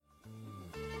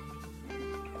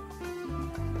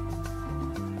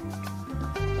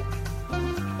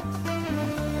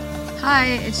Hi,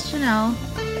 it's Janelle.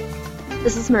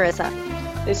 This is Marissa.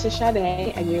 This is Sade,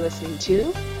 and you're listening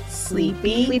to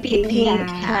Sleepy Pink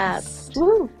Cast.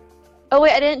 Woo! Oh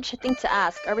wait, I didn't think to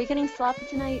ask. Are we getting sloppy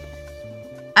tonight?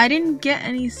 I didn't get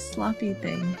any sloppy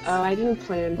things. Oh, I didn't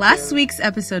plan. Last week's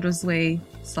episode was way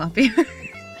sloppier.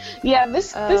 Yeah,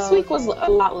 this week was a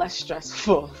lot less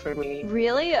stressful for me.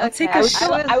 Really? I'll Okay. take a I was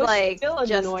shot. still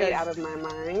annoyed out of my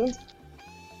mind.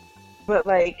 But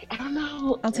I don't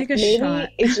know. I'll take a Maybe shot.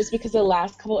 It's just because the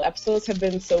last couple episodes have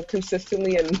been so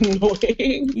consistently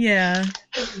annoying. Yeah.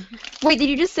 Wait, did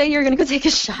you just say you were gonna go take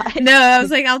a shot? No, I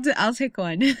was like, I'll take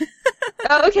one.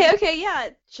 Oh, okay, yeah.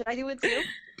 Should I do it too?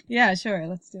 Yeah, sure.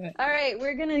 Let's do it. All right,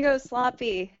 we're gonna go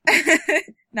sloppy.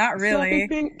 Not really. Sloppy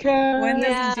Pink Cast. One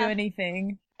Yeah. doesn't do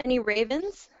anything. Any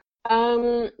ravens?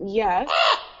 Yes.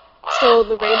 So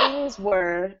the ratings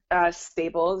were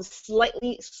stable, slight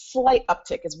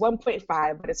uptick. It's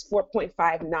 1.5, but it's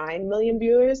 4.59 million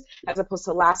viewers as opposed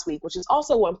to last week, which is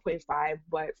also 1.5,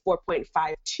 but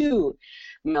 4.52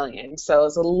 million. So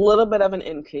it's a little bit of an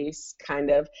increase,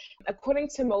 kind of. According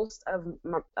to most of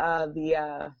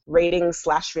the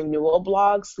ratings/renewal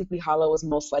blogs, Sleepy Hollow is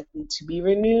most likely to be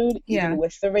renewed, Yeah. even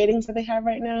with the ratings that they have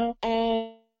right now.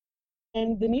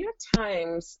 And the New York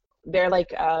Times, their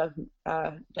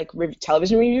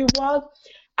television review blog,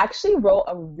 actually wrote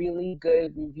a really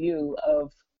good review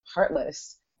of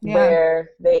Heartless, Yeah. where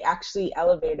they actually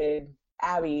elevated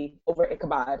Abby over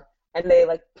Ichabod, and they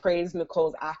praised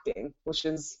Nicole's acting, which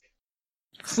is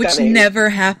Which stunning. never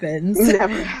happens.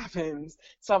 Never happens.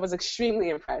 So I was extremely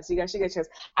impressed. You guys should get a chance.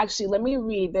 Actually, let me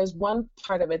read. There's one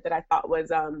part of it that I thought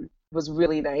was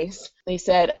really nice. They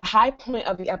said, a high point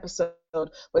of the episode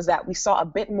was that we saw a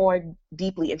bit more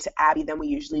deeply into Abby than we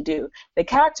usually do. The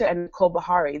character and Nicole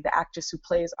Bahari, the actress who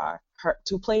plays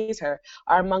her,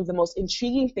 are among the most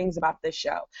intriguing things about this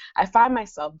show. I find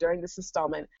myself, during this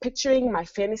installment, picturing my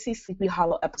fantasy Sleepy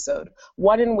Hollow episode,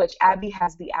 one in which Abby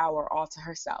has the hour all to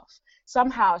herself.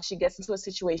 Somehow, she gets into a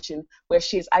situation where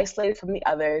she is isolated from the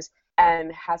others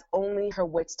and has only her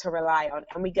wits to rely on,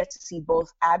 and we get to see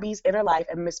both Abby's inner life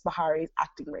and Miss Bahari's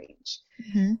acting range.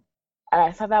 Mhm. And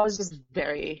I thought that was just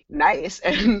very nice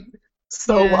and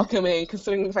so Yeah. welcoming,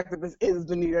 considering the fact that this is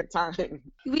the New York Times.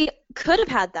 We could have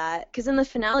had that, because in the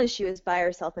finale she was by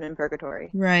herself and in purgatory.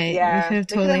 Right. Yeah, We could have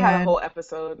they totally had a had. whole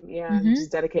episode, Mhm.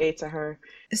 just dedicated to her.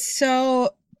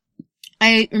 So,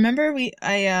 I remember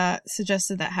I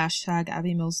suggested that hashtag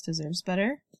Abby Mills deserves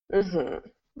better. Mm-hmm.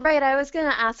 Right, I was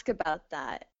gonna ask about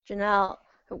that. Janelle,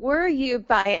 were you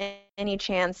by any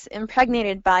chance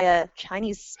impregnated by a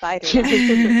Chinese spider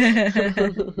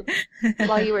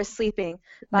while you were sleeping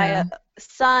by No. a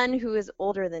son who is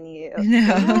older than you?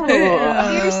 No.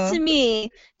 It appears to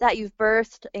me that you've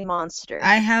birthed a monster.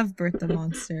 I have birthed a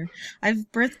monster. I've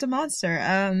birthed a monster.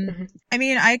 I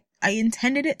mean, I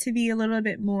intended it to be a little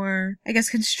bit more, I guess,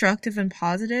 constructive and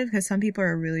positive, because some people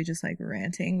are really just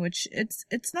ranting, which it's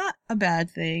not a bad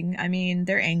thing. I mean,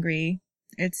 they're angry.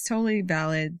 It's totally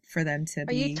valid for them to Are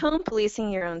be. you tone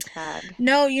policing your own tag?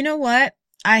 No, you know what?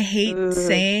 I hate Ugh.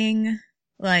 saying,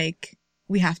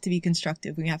 we have to be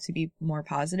constructive, we have to be more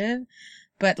positive,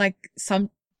 but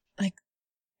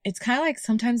it's kind of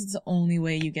sometimes it's the only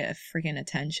way you get freaking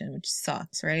attention, which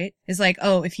sucks, right? It's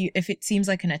if it seems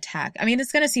like an attack, I mean,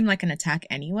 it's gonna seem like an attack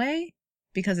anyway,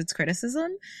 because it's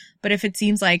criticism, but if it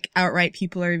seems like outright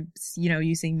people are,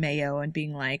 using mayo and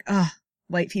being like,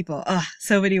 white people,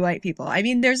 so many white people. I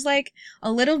mean, there's a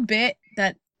little bit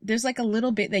that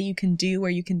you can do where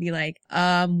you can be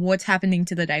what's happening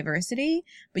to the diversity,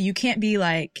 but you can't be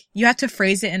you have to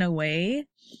phrase it in a way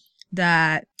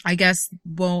that I guess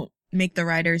won't make the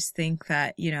writers think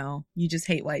that, you just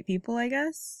hate white people, I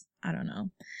guess. I don't know.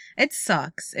 It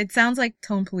sucks. It sounds like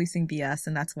tone policing BS,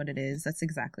 and that's what it is. That's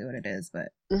exactly what it is, but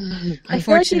I feel like if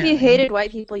unfortunately. you hated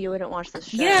white people, you wouldn't watch this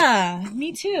show. Yeah,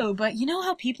 me too. But you know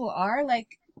how people are?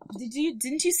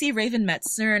 Didn't you see Raven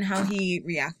Metzner and how he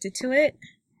reacted to it?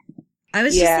 I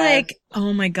was Yeah. just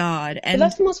oh my god. But And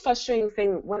that's the most frustrating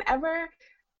thing. Whenever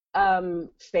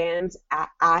fans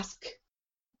ask,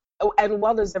 and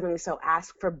well deservingly so,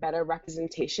 ask for better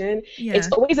representation, yeah,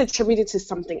 it's always attributed to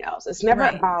something else. It's never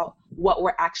Right. about what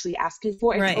we're actually asking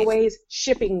for. It's Right. always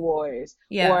shipping wars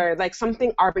yeah. or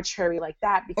something arbitrary like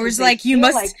that. Or Because it's they you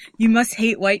feel must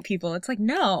hate white people. It's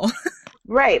no.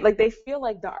 right, they feel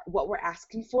like what we're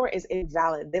asking for is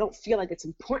invalid. They don't feel like it's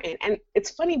important. And it's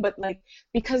funny, but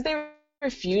because they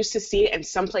refuse to see it in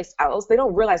someplace else, they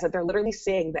don't realize that they're literally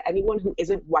saying that anyone who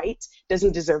isn't white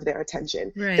doesn't deserve their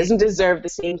attention, doesn't deserve the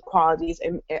same qualities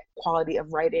and quality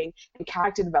of writing and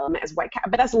character development as white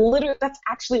but that's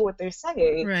actually what they're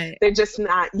saying. Right. They're just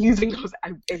not using those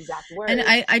exact words. And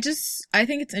I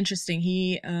think it's interesting.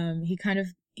 He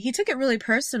took it really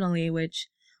personally, which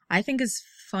I think is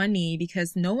funny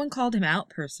because no one called him out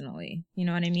personally. You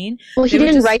know what I mean? Well, he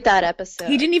didn't write that episode.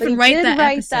 He didn't even write that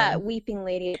episode. That Weeping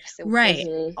Lady episode. Right.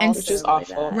 And it's just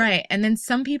awful. Right. And then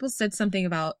some people said something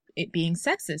about it being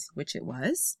sexist, which it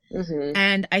was. Mm-hmm.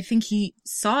 And I think he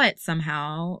saw it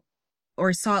somehow,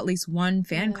 or saw at least one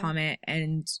fan comment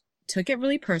and took it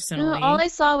really personally. No, all I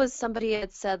saw was somebody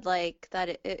had said like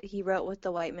that he wrote with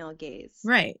the white male gaze.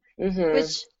 Right. Mm-hmm.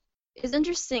 Which is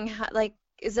interesting. How, like,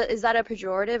 is that a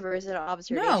pejorative or is it an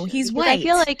observation? No, he's because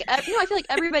white. I feel like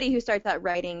everybody who starts out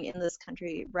writing in this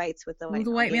country writes with the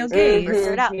white male gaze.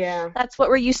 Mm-hmm. Yeah. That's what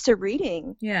we're used to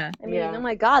reading. Yeah. I mean, oh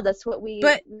my God, that's what we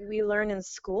learn in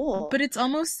school. But it's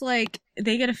almost like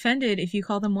they get offended if you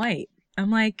call them white. I'm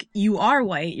like, you are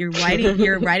white. You're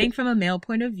writing from a male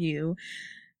point of view.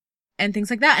 And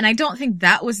things like that. And I don't think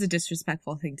that was the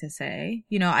disrespectful thing to say.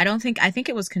 You know, I think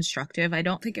it was constructive. I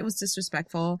don't think it was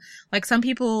disrespectful. Like, some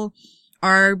people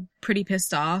are pretty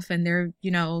pissed off and they're, you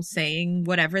know, saying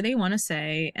whatever they want to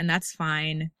say, and that's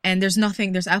fine. And there's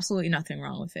absolutely nothing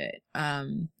wrong with it.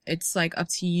 It's like up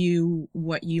to you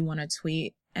what you want to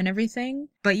tweet and everything.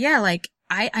 But yeah, like,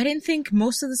 I didn't think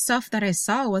most of the stuff that I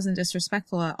saw wasn't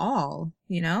disrespectful at all,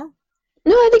 you know?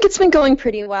 No, I think it's been going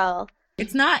pretty well.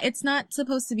 It's not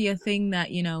supposed to be a thing that,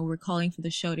 you know, we're calling for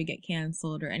the show to get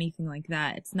canceled or anything like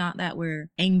that. It's not that we're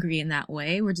angry in that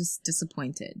way. We're just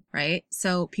disappointed, right?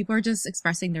 So people are just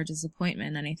expressing their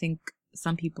disappointment. And I think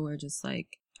some people are just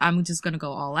like, I'm just going to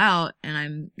go all out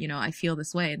and I feel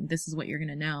this way and this is what you're going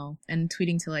to know. And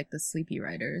tweeting to like the sleepy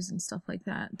writers and stuff like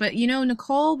that. But, you know,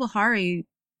 Nicole Beharie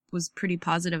was pretty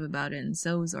positive about it, and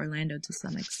so was Orlando to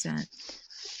some extent.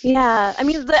 Yeah, I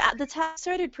mean, the tag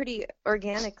started pretty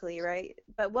organically, right?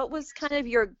 But what was kind of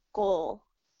your goal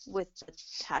with the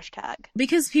hashtag?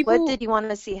 Because people... What did you want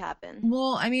to see happen?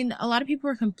 Well, I mean, a lot of people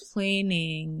were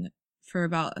complaining for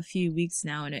about a few weeks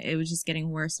now, and it was just getting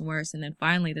worse and worse. And then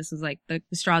finally, this was like the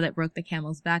straw that broke the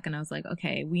camel's back, and I was like,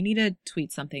 okay, we need to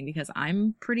tweet something because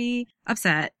I'm pretty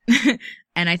upset.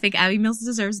 And I think Abby Mills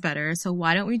deserves better. So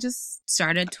why don't we just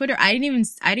start a Twitter? I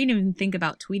didn't even think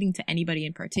about tweeting to anybody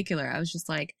in particular. I was just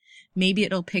like, maybe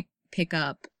it'll pick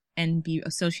up and be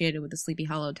associated with the Sleepy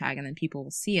Hollow tag, and then people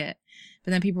will see it.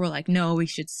 But then people were like, no, we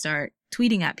should start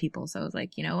tweeting at people. So I was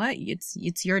like, you know what?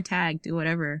 It's your tag. Do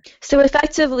whatever. So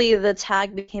effectively, the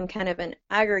tag became kind of an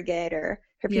aggregator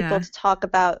for people to talk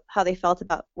about how they felt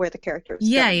about where the character was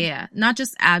going. Yeah. Not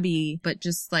just Abby, but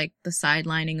just like the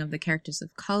sidelining of the characters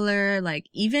of color. Like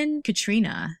even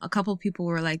Katrina, a couple people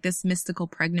were like, this mystical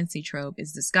pregnancy trope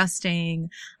is disgusting.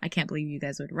 I can't believe you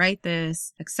guys would write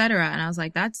this, etc. And I was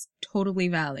like, that's totally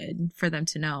valid for them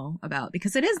to know about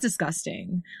because it is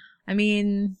disgusting. I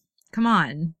mean, come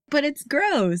on. But it's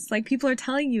gross. Like, people are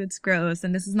telling you it's gross,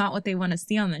 and this is not what they want to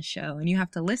see on this show, and you have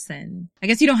to listen. I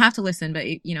guess you don't have to listen, but,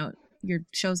 you know, your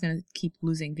show's going to keep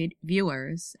losing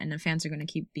viewers, and the fans are going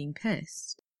to keep being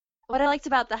pissed. What I liked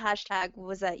about the hashtag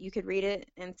was that you could read it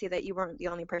and see that you weren't the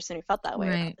only person who felt that way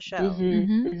about the show.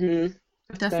 Mm-hmm.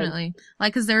 Mm-hmm. Definitely.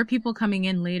 Like, because there were people coming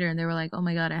in later, and they were like, oh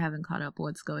my god, I haven't caught up.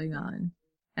 What's going on?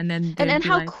 And then and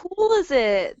how cool is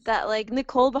it that like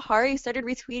Nicole Beharie started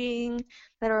retweeting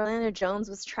that Orlando Jones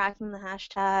was tracking the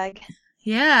hashtag?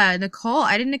 Yeah, Nicole.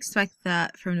 I didn't expect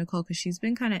that from Nicole because she's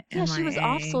been kind of MIA. She was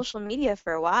off social media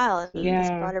for a while, and just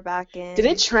brought her back in. Did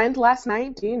it trend last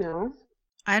night? Do you know?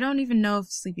 I don't even know if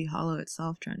Sleepy Hollow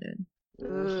itself trended.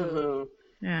 Ooh.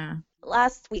 Yeah.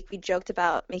 Last week we joked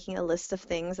about making a list of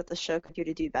things that the show could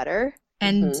do better.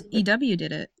 And EW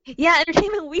did it. Yeah,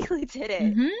 Entertainment Weekly did it.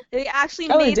 Mm-hmm. They actually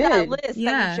made that list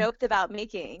that we joked about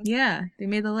making. Yeah, they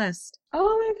made the list.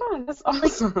 Oh my god, that's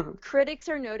awesome. Like, critics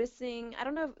are noticing, I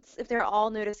don't know if they're all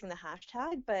noticing the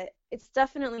hashtag, but it's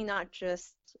definitely not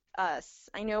just us.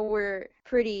 I know we're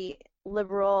pretty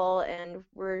liberal and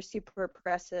we're super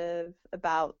progressive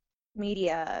about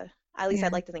media. At least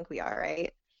I'd like to think we are,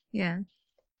 right? Yeah.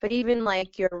 But even,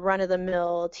 like, your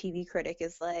run-of-the-mill TV critic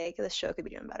is like, this show could be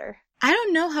doing better. I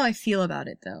don't know how I feel about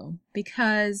it, though,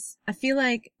 because I feel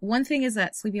like one thing is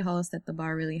that Sleepy Hollow set the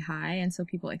bar really high, and so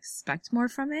people expect more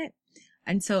from it.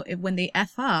 And so when they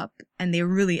F up, and they're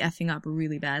really effing up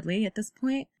really badly at this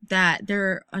point, that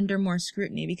they're under more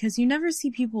scrutiny, because you never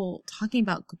see people talking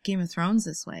about Game of Thrones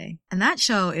this way. And that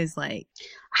show is like...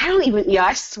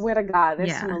 I swear to God, there's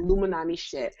Yeah. some Illuminati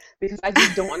shit, because I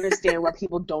just don't understand why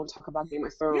people don't talk about Game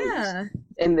of Thrones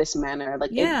in this manner.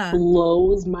 Like, it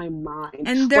blows my mind.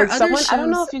 And there are When other someone, I don't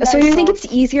know shows- if you guys So you think saw- it's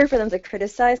easier for them to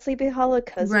criticize Sleepy Hollow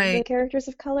because of the Right. characters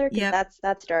of color? Because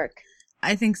that's dark.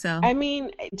 I think so. I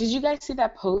mean, did you guys see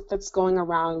that post that's going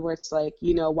around where it's like,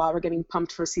 you know, while we're getting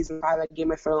pumped for season 5 of Game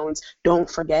of Thrones, don't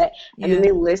forget. And then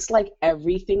they list like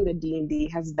everything that D&D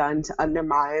has done to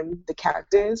undermine the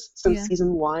characters since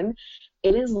season 1.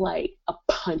 It is like a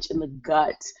punch in the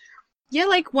gut. Yeah,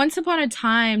 like Once Upon a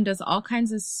Time does all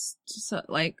kinds of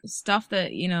like stuff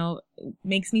that, you know,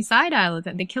 makes me side-eye with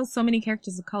it. They kill so many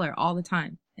characters of color all the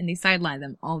time, and they sideline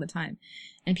them all the time.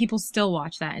 And people still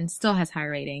watch that and still has high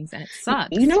ratings, and it sucks.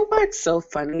 You know what's so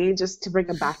funny, just to bring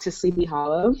it back to Sleepy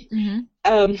Hollow?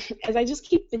 As I just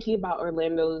keep thinking about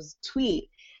Orlando's tweet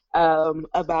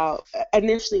about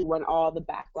initially when all the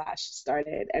backlash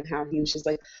started, and how he was just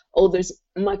like, oh, there's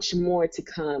much more to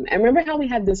come. And remember how we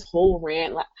had this whole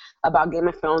rant about Game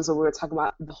of Thrones where we were talking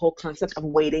about the whole concept of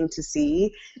waiting to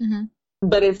see?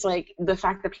 But it's like the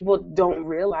fact that people don't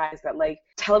realize that, like,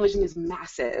 television is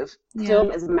massive,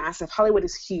 film is massive, Hollywood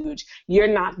is huge. You're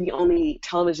not the only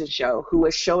television show who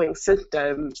is showing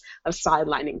symptoms of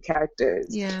sidelining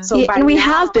characters. So and we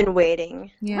have been waiting.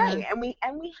 Right, and we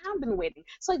have been waiting.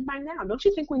 So like by now, don't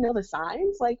you think we know the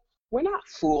signs? Like, we're not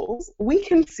fools. We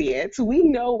can see it. So we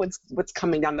know what's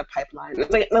coming down the pipeline.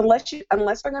 It's like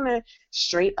unless we're gonna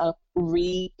straight up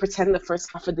pretend the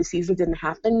first half of the season didn't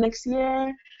happen next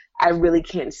year, I really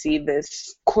can't see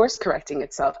this course correcting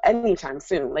itself anytime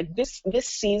soon. Like this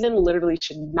season literally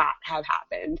should not have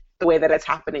happened the way that it's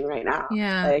happening right now.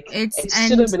 Like it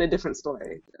should have been a different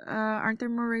story. Aren't there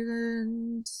more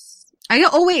reasons?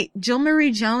 Jill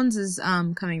Marie Jones is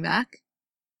coming back.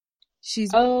 She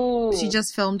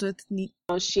just filmed with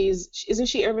isn't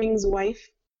she Irving's wife?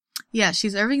 Yeah,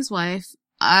 she's Irving's wife.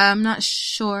 I'm not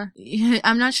sure.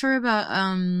 I'm not sure about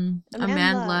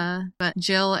Amandla, but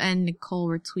Jill and Nicole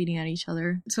were tweeting at each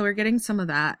other. So we're getting some of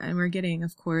that, and we're getting,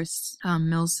 of course,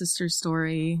 Mill's sister's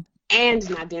story. And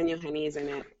not Daniel Henney is in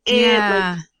it.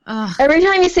 And every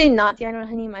time you say not Daniel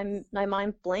Henney, my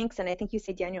mind blinks, and I think you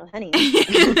say Daniel Henney.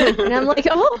 And I'm like,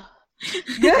 oh.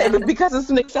 Good, because it's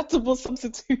an acceptable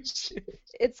substitution.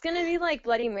 It's gonna be like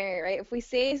Bloody Mary, right? If we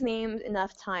say his name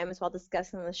enough times while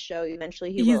discussing the show,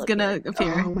 eventually he's gonna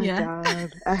appear. Oh my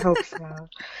god, I hope so.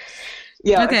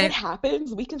 Yeah, if it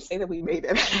happens, we can say that we made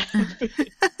it.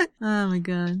 Oh my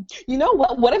god. You know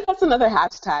what? What if that's another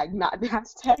hashtag? Not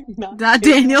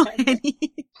Daniel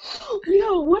Henney.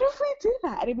 Yo, what if we do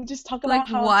that? And we just talk about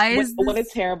what a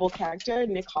terrible character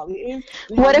Nick Hawley is.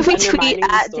 What if we tweet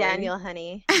at Daniel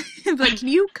Henney? Like, can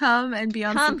you come and be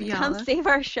on Come save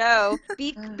our show.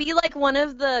 Be like one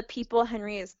of the people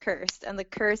Henry is cursed, and the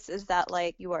curse is that,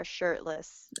 like, you are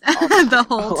shirtless the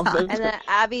whole time. And then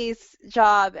Abby's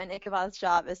job and Ichabod's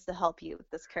job is to help you with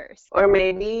this curse. Or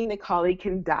maybe Nick Hawley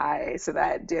can die so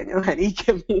that Daniel Henney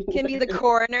can be the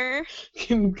coroner.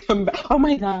 Can come back. Oh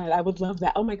my god, I would love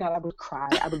that. Oh my god, I would cry.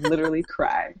 I would literally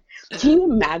cry. Can you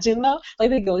imagine though? Like,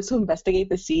 they go to investigate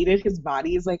the scene and his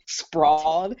body is like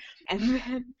sprawled, and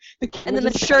then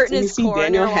the shirt in his corner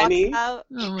Daniel walks Henney out.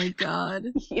 Oh my god.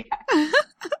 Yeah.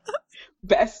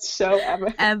 Best show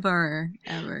ever. Ever.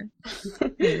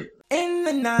 In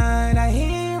the night, I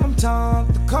hear him talk,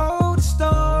 the coldest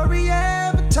story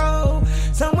ever told.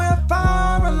 Somewhere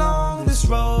far along this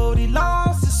road, he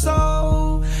lost his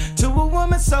soul to a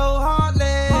woman so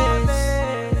heartless.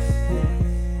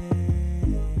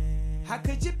 How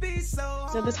could you be so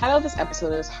heartless? So the title of this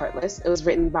episode is Heartless. It was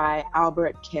written by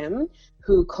Albert Kim,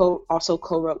 who also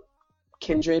co-wrote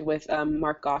Kindred with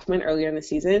Mark Goffman earlier in the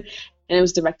season. And it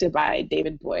was directed by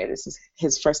David Boyd. This is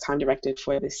his first time directed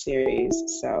for this series.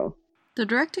 So the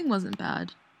directing wasn't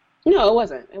bad. No, it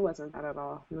wasn't. It wasn't bad at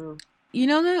all. No. You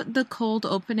know the cold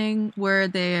opening where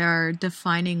they are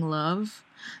defining love?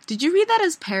 Did you read that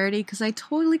as parody? Because I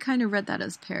totally kind of read that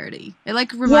as parody. It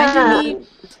like reminded me.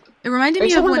 It reminded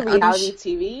me of when reality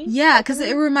TV. Yeah, because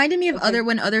it reminded me of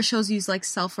when other shows use like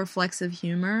self-reflexive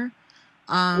humor,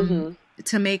 to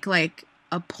make like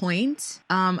a point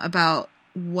about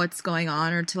what's going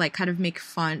on, or to like kind of make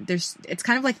fun. It's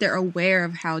kind of like they're aware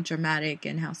of how dramatic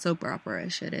and how soap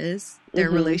opera-ish it is, their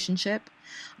relationship.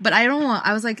 But I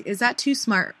was like, is that too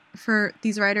smart for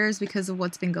these writers because of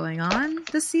what's been going on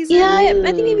this season? Yeah, I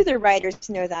think maybe the writers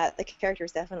know that. The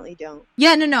characters definitely don't.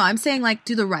 Yeah, no. I'm saying, like,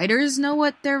 do the writers know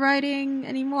what they're writing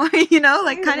anymore? You know,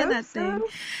 like, kind of that thing.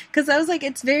 Because I was like,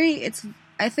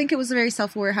 I think it was very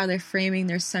self-aware how they're framing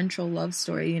their central love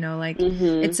story, you know, like,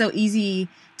 it's so easy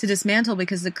to dismantle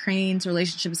because the Crane's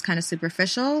relationship is kind of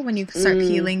superficial when you start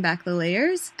peeling back the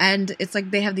layers. And it's like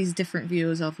they have these different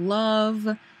views of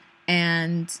love,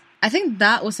 and I think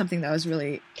that was something that was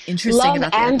really interesting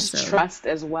about the episode. Love and trust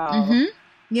as well.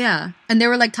 Yeah. And they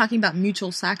were, like, talking about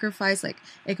mutual sacrifice. Like,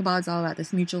 Ichabod's all about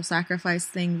this mutual sacrifice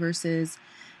thing versus,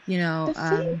 you know...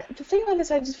 The thing about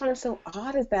this I just find so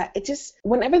odd is that it just...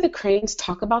 Whenever the Cranes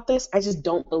talk about this, I just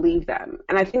don't believe them.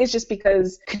 And I think it's just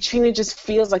because Katrina just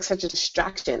feels like such a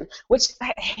distraction, which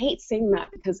I hate saying that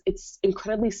because it's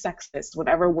incredibly sexist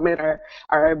whenever women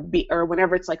or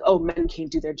whenever it's like, oh, men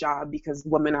can't do their job because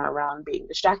women are around being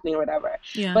distracting or whatever.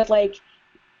 Yeah. But, like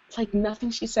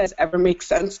nothing she says ever makes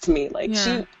sense to me. Like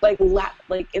she like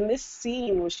in this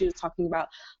scene where she was talking about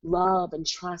love and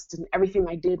trust and everything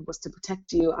I did was to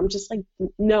protect you. I'm just like,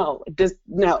 no.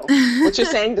 What you're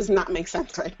saying does not make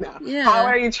sense right now. Yeah.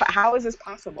 How is this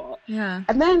possible? Yeah.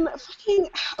 And then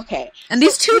okay. And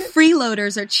these two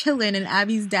freeloaders are chilling in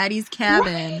Abby's daddy's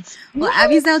cabin. Well,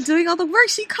 Abby's out doing all the work.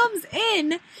 She comes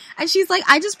in and she's like,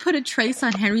 I just put a trace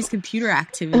on Henry's computer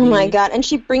activity. Oh my god. And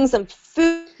she brings them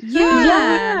food.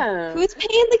 Yeah. Who's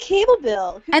paying the cable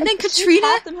bill? And then Katrina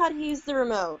taught them how to use the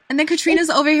remote. And then Katrina's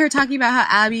over here talking about how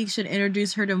Abby should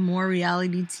introduce her to more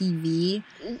reality TV.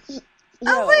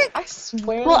 I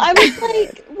swear. Well, I was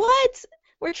like, what?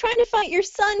 We're trying to find your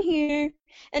son here.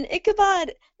 And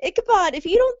Ichabod, if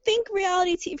you don't think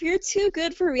if you're too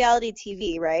good for reality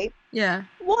TV, right? Yeah.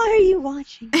 Why are you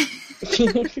watching?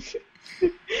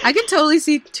 I can totally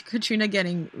see Katrina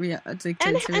getting addicted to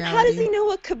reality. And how does he know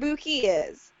what kabuki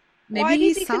is? Maybe Why he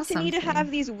does he saw continue something. to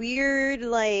have these weird,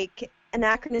 like,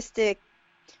 anachronistic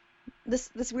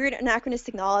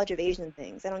knowledge of Asian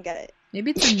things? I don't get it.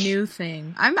 Maybe it's a new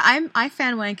thing. I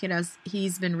fan wank it as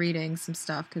he's been reading some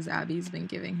stuff because Abby's been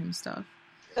giving him stuff.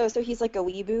 Oh, so he's like a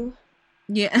weeboo?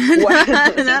 Yeah. He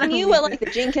knew what, like, the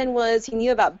Jinken was. He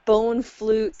knew about bone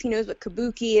flutes. He knows what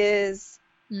kabuki is.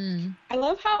 I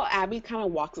love how Abby kind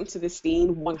of walks into this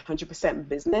scene 100%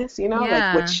 business, you know,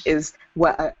 Yeah. like, which is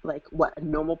what a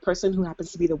normal person who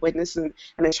happens to be the witness and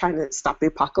they're trying to stop the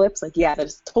apocalypse, like, yeah,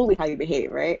 that's totally how you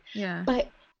behave, right? Yeah. But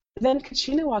then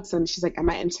Katrina walks in, she's like, am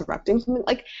I interrupting something?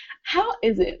 Like, how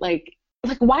is it, like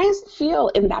why does it feel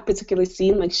in that particular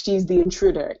scene like she's the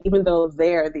intruder, even though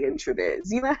they're the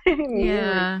intruders, you know what I mean?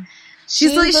 Yeah. Like,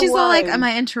 She's all like, am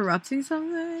I interrupting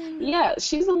something? Yeah,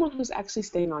 she's the one who's actually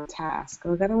staying on task.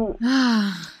 Like, I don't...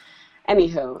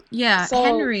 Anywho. Yeah, so...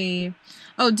 Henry.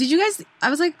 Oh, did you guys... I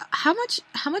was like, how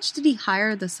much did he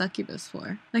hire the succubus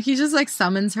for? Like, he just, like,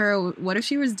 summons her. What if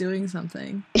she was doing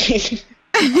something?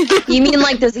 You mean,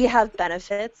 like, does he have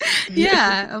benefits?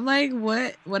 Yeah, I'm like,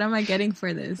 what am I getting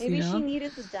for this? Maybe you know? she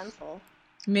needed the dental.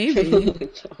 Maybe.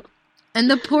 And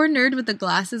the poor nerd with the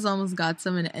glasses almost got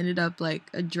some and ended up like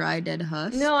a dry, dead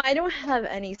husk. No, I don't have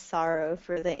any sorrow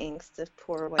for the angst of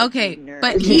poor white nerd.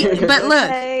 But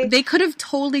look, they could have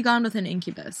totally gone with an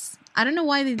incubus. I don't know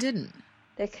why they didn't.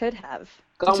 They could have.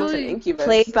 Gone with an incubus.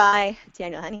 Played by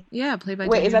Daniel Henney. Yeah, played by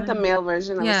Wait, Daniel is that Henney. the male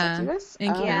version of the succubus?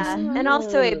 Incubus. Yeah, and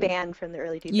also a band from the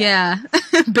early 2000s. Yeah,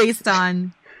 based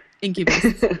on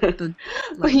Incubus.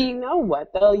 But you know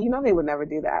what, though? You know they would never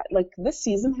do that. Like, this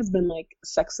season has been, like,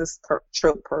 sexist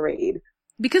trope parade.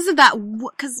 Because of that,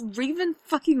 because Raven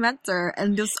fucking met her,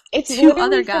 and there's it's two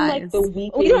other guys. From,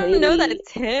 like, we don't know that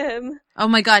it's him. Oh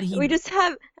my god, we just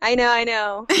have... I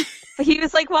know. But he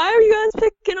was like, why are you guys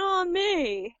picking on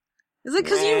me? It's like,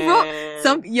 because you wrote...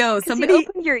 somebody... you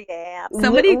opened your yap.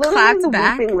 Somebody clapped the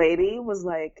back. Weeping Lady was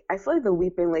like... I feel like the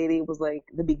Weeping Lady was like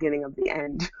the beginning of the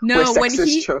end. No, when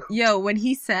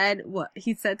he said...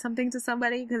 He said something to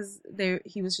somebody, because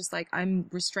he was just like, I'm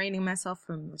restraining myself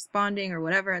from responding or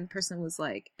whatever, and the person was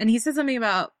like... And he said something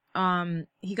about...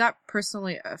 he got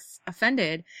personally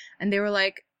offended, and they were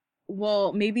like,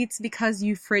 well, maybe it's because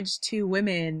you fridged two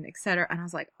women, etc. And I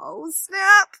was like, oh,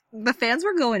 snap. The fans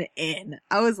were going in.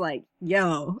 I was like,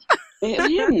 yo. They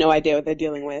have no idea what they're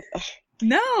dealing with.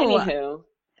 No. Anywho.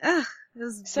 Ugh, it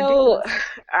was so ridiculous.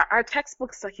 Our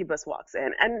textbook succubus walks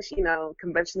in, and, you know,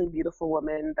 conventionally beautiful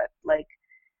woman that, like,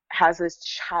 has this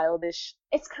childish...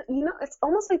 It's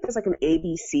almost like there's like an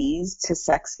ABCs to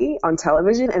sexy on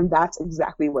television, and that's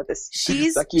exactly what this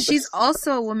succubus. She's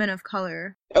also a woman of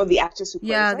color. Oh, the actress who plays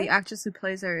her? Yeah, the actress who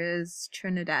plays her is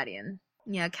Trinidadian.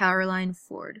 Yeah, Caroline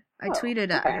Ford. I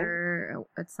tweeted at her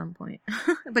at some point.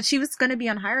 But she was going to be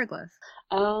on Hieroglyph.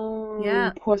 Oh,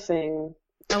 yeah. Poor thing.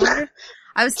 I wonder.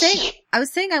 I was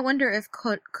saying. I wonder if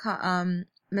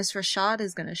Miss Rashad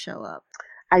is gonna show up.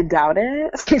 I doubt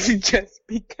it, just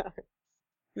because.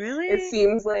 Really? It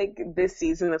seems like this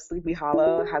season of Sleepy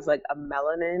Hollow has like a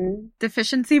melanin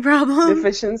deficiency problem,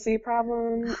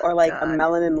 or like God. a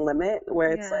melanin limit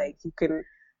where it's like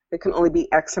there can only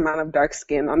be X amount of dark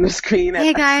skin on the screen.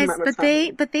 Hey guys, but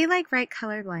they like write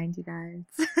colorblind, you guys.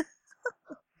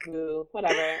 Boo,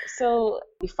 whatever. So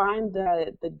we find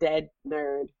the dead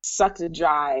nerd sucked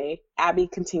dry. Abby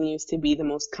continues to be the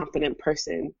most confident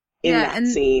person in that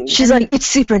scene. She's like, it's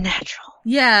supernatural.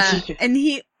 Yeah, and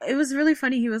it was really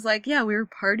funny. He was like, yeah, we were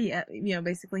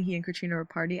basically he and Katrina were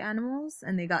party animals,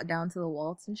 and they got down to the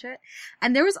waltz and shit.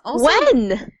 And there was also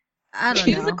when I don't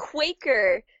know. He was a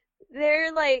Quaker.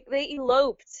 They're like they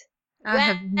eloped. I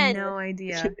have no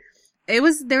idea. There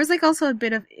was like also a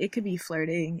bit of it could be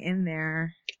flirting in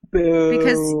there. Boo.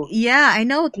 Because I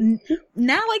know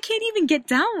now I can't even get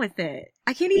down with it.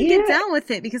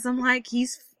 Because I'm like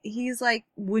he's like,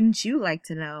 wouldn't you like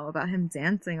to know about him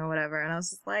dancing or whatever? And I was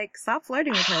just like, stop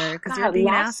flirting with her because you're being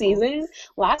an asshole.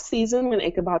 Last season when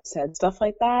Ichabod said stuff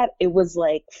like that, it was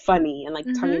like funny and like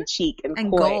tongue in cheek and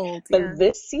coy. Gold, but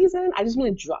this season, I just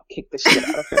want to drop kick the shit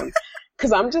out of him.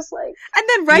 Because I'm just like...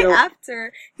 And then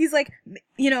after, he's like,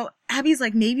 Abby's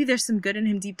like, maybe there's some good in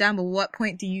him deep down, but what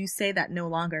point do you say that no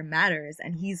longer matters?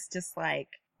 And he's just like,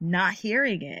 not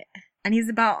hearing it. And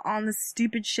he's on this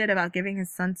stupid shit about giving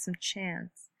his son some chance.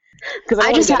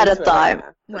 I just had a thought.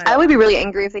 I would be really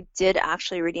angry if they did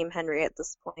actually redeem Henry at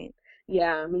this point.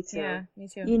 Yeah, me too. Yeah, me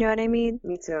too. You know what I mean?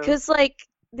 Me too. Because, like,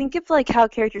 think of, like, how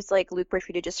characters like Luke were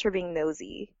treated just for being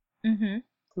nosy. Mm-hmm.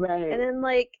 Right. And then,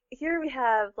 like, here we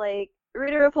have, like,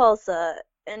 Rita Repulsa,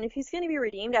 and if he's going to be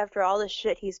redeemed after all the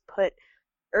shit he's put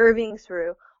Irving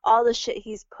through, all the shit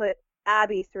he's put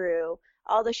Abby through,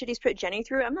 all the shit he's put Jenny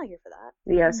through, I'm not here for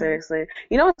that. Yeah, seriously.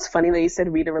 You know what's funny that you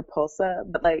said Rita Repulsa,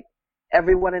 but, like,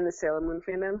 everyone in the Sailor Moon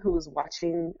fandom who was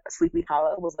watching Sleepy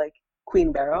Hollow was like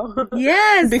Queen Beryl.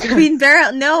 Yes, Queen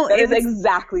Beryl. No, that is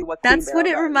exactly what. That's what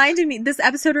it reminded me. This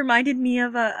episode reminded me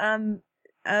of an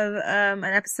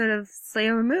episode of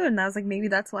Sailor Moon. And I was like, maybe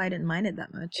that's why I didn't mind it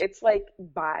that much. It's like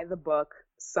buy the book,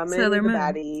 summon the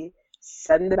baddie,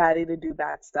 send the baddie to do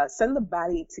bad stuff, send the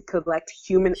baddie to collect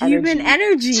human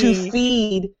energy to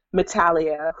feed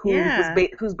Metalia,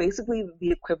 who's basically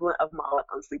the equivalent of Moloch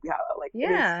on Sleepy Hollow. Like,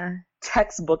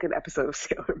 textbook an episode of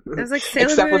Sailor Moon. It was like Sailor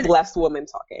except Moon, with less women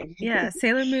talking. Yeah,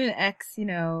 Sailor Moon X,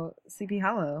 Sleepy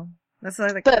Hollow. That's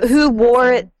what I like. But who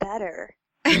wore it better?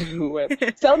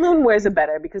 Sailor Moon wears it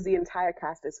better because the entire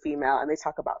cast is female and they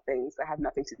talk about things that have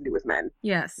nothing to do with men.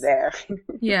 Yes. There.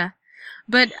 Yeah.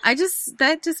 But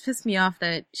that just pissed me off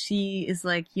that she is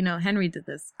like, Henry did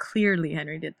this. Clearly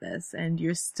Henry did this, and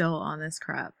you're still on this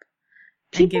crap.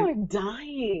 People are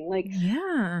dying. Like,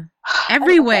 yeah.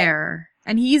 Everywhere.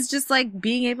 And he's just like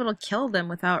being able to kill them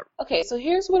without... Okay, so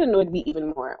here's what annoyed me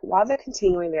even more. While they're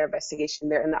continuing their investigation,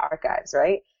 they're in the archives,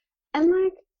 right? And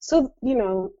like, so,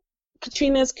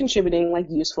 Katrina's contributing like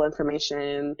useful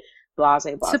information, blah.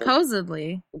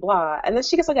 Supposedly. Blah. And then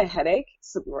she gets like a headache.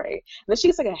 Right. And then she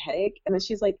gets like a headache and then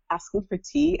she's like asking for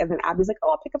tea. And then Abby's like, oh,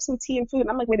 I'll pick up some tea and food. And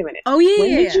I'm like, wait a minute. Oh, yeah. When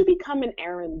did you become an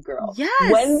errand girl?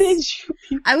 Yes. When did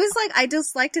you I was like, I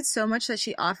disliked it so much that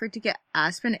she offered to get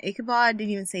aspirin. Ichabod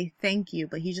didn't even say thank you,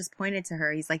 but he just pointed to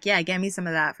her. He's like, yeah, get me some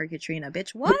of that for Katrina.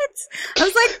 Bitch, what? I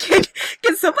was like,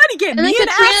 can somebody get me an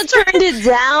aspirin? Katrina turned it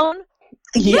down.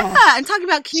 Yeah, I'm talking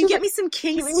about, can you get me some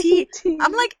King's tea?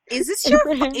 I'm like, is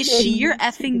she your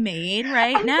effing maid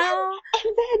right now?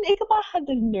 And then Ichabod had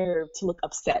the nerve to look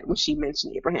upset when she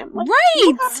mentioned Abraham. Like,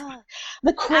 right!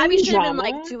 The crazy Abby should have been drama.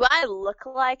 like, do I look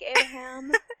like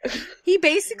Abraham? He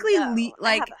basically,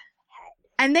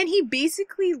 and then he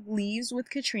basically leaves with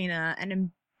Katrina and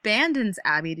abandons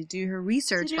Abby to do her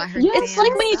research by her It's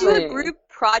like when you do a group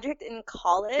project in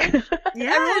college.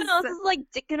 Yes. Everyone else is like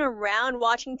dicking around,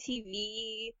 watching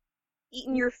TV,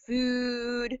 eating your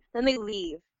food, then they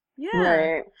leave. Yeah.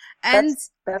 Right. And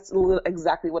that's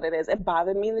exactly what it is. It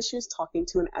bothered me that she was talking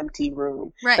to an empty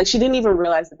room. Right. Like she didn't even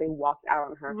realize that they walked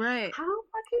out on her. Right. How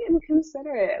fucking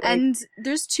inconsiderate. Like, and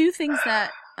there's two things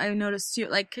that I noticed too.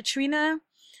 Like Katrina,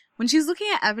 when she's looking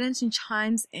at evidence and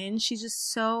chimes in, she's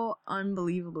just so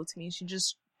unbelievable to me. She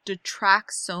just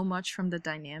detracts so much from the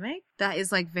dynamic that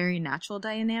is like very natural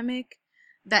dynamic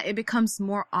that it becomes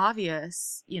more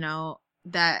obvious,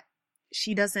 that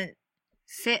she doesn't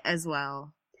fit as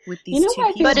well with these two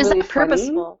people. But is really that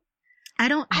purposeful? I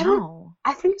don't know.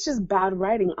 I think it's just bad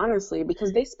writing, honestly,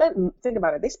 because think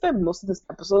about it, they spent most of this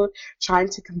episode trying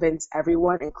to convince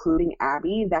everyone, including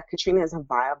Abby, that Katrina is a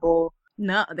viable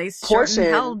No, they portion.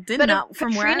 certain hell did but not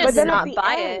from where I Katrina was. did not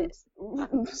buy it.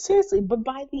 seriously, but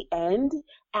by the end,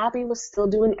 Abby was still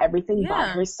doing everything by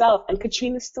Yeah. herself, and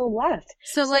Katrina still left.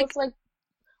 So, So like, it's like,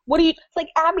 what do you, it's like,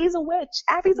 Abby's a witch.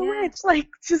 Abby's a Yeah. witch. Like,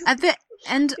 just. at the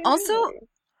end, get also, over it.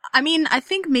 I mean, I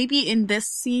think maybe in this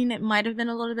scene it might have been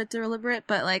a little bit deliberate,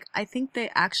 but like, I think they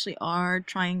actually are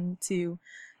trying to,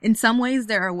 in some ways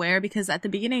they're aware, because at the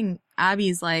beginning,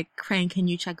 Abby's like, Crane, can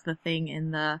you check the thing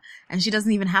and she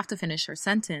doesn't even have to finish her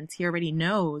sentence. He already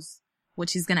knows what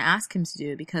she's gonna ask him to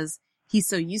do because he's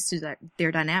so used to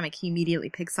their dynamic, he immediately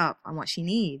picks up on what she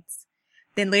needs.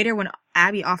 Then later when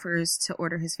Abby offers to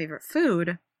order his favorite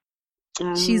food,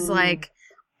 she's like,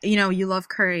 you know, you love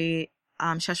curry,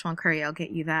 Szechuan curry, I'll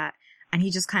get you that. And he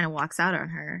just kind of walks out on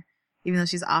her, even though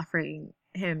she's offering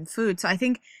him food. So I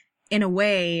think, in a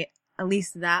way, at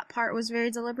least that part was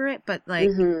very deliberate, but like,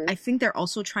 Mhm. I think they're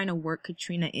also trying to work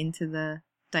Katrina into the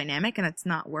dynamic, and it's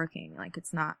not working. Like,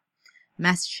 it's not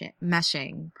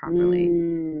meshing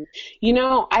properly. You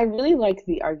know, I really like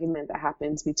the argument that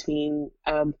happens between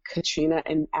Katrina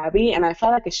and Abby, and I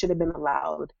felt like it should have been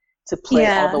allowed to play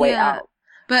all the way Yeah. out.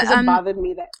 But, Because it bothered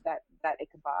me that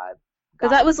Ichabod. But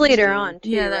that was later on,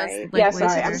 too, Yeah, that's right? like Yeah, way sorry,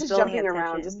 later. I'm just Building jumping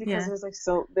around attention. just because Yeah. there's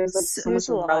so much There's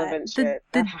a lot. relevant shit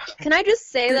that happens. Can I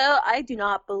just say, though, I do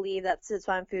not believe that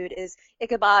Sichuan food is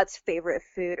Ichabod's favorite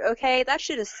food, okay? That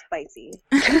shit is spicy.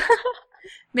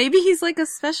 Maybe he's like a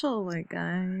special white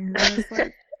guy. who has,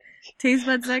 like, taste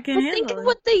buds that can But handle think of it.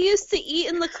 what they used to eat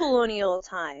in the colonial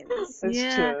times. That's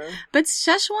Yeah. true. But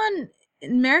Szechuan,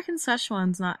 American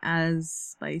Szechuan's not as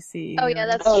spicy. Oh, yeah,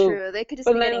 that's Oh, true. They could just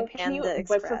But be then, getting Panda but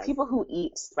Express. for people who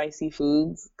eat spicy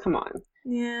foods, come on.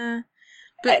 Yeah.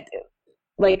 But,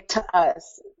 Like, to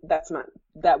us,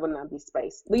 that would not be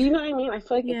spicy. But you know what I mean? I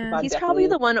feel like Yeah. Ichabod He's probably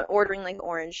the definitely- one ordering, like,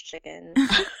 orange chicken.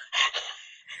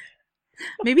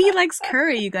 maybe he likes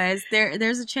curry, you guys.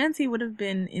 There's a chance he would have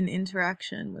been in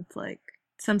interaction with, like,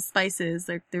 some spices.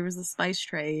 Like, there was a spice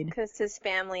trade. Because his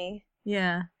family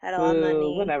Yeah. had a lot of Ooh,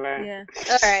 money. whatever. Yeah.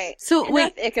 Alright. So, Enough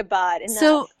wait. Ichabod. Enough.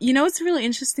 So, you know what's really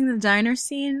interesting? The diner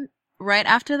scene, right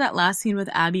after that last scene with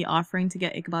Abby offering to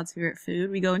get Ichabod's favorite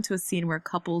food, we go into a scene where a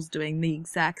couple's doing the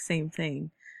exact same thing.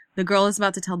 The girl is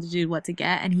about to tell the dude what to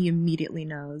get, and he immediately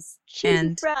knows. Cheesy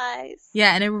and fries.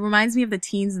 yeah, and it reminds me of the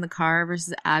teens in the car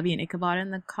versus Abby and Ichabod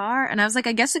in the car. And I was like,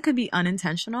 I guess it could be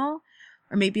unintentional,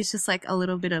 or maybe it's just like a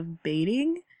little bit of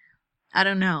baiting. I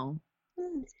don't know.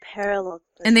 It's parallel.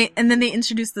 And then they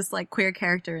introduce this like queer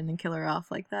character and then kill her off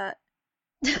like that.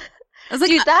 I was like,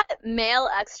 Dude, that male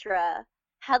extra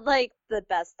had like the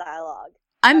best dialogue.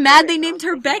 I'm I've mad written they on named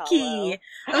her Sleepy Becky. Hollow.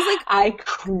 I was like, I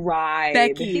cried.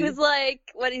 Becky. He was like,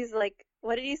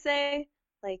 what did he say?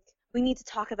 Like, we need to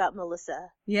talk about Melissa.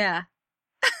 yeah,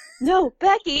 No,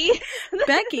 Becky.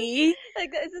 Becky.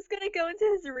 Like, is this gonna go into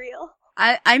his reel?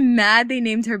 I'm mad they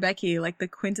named her Becky, like the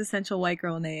quintessential white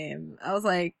girl name. I was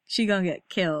like, she gonna get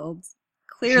killed.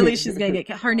 Clearly she's gonna get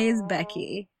killed. Her name's Aw.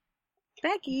 Becky.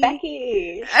 Becky.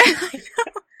 Becky.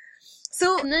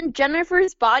 So, And then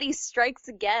Jennifer's body strikes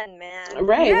again, man.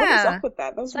 Right. What is Yeah. up with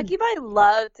that? That was Succubi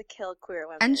love to kill queer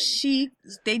women. and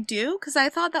they do? Cause I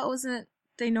thought that wasn't,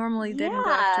 they normally didn't go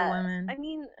after women. I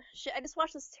mean, shit, I just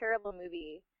watched this terrible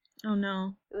movie. Oh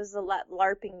no. It was a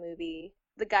LARPing movie.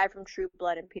 The guy from True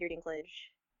Blood and Peter Dinklage.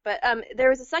 But there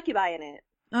was a succubi in it.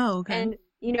 Oh, okay. And,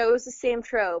 you know, it was the same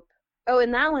trope. Oh,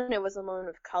 in that one it was a woman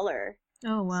of color.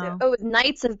 oh wow. So, it was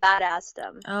Knights of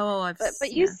Badassdom. oh,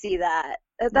 But you see that.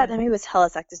 That movie was hella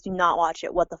sexist. Do not watch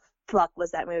it. What the fuck was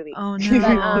that movie? Oh But,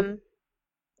 no.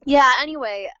 yeah,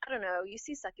 anyway, I don't know. You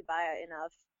see succubi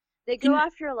enough. They go You-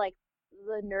 after, like,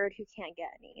 the nerd who can't get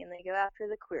any, and they go after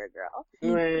the queer girl.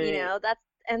 Right. You know,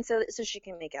 and so she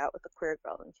can make out with the queer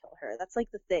girl and kill her. That's like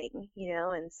the thing, you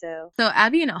know, and so. So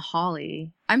Abby and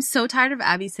Holly, I'm so tired of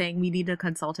Abby saying we need to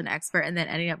consult an expert and then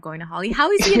ending up going to Holly.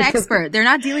 How is he an expert? They're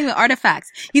not dealing with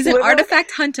artifacts. He's an Literally.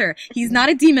 artifact hunter. He's not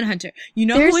a demon hunter. You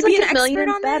know There's who would be like an a million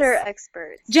expert on better this?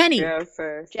 experts. Jenny. Yeah,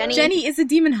 sis. Jenny. Jenny is a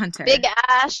demon hunter. Big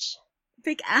Ash.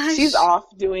 Big Ash. She's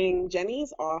off doing.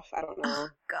 Jenny's off. I don't know. Oh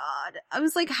God. I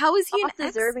was like, how is he Off an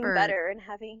deserving expert? better and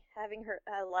having her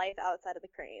life outside of the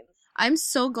cranes. I'm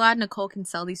so glad Nicole can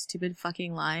sell these stupid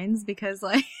fucking lines because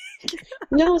like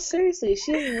No, seriously,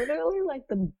 she's literally like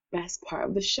the best part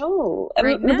of the show. I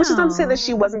Right mean, which is not to say now. that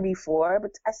she wasn't before,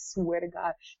 but I swear to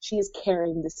God, she is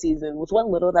carrying the season with what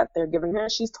little that they're giving her.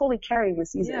 She's totally carrying the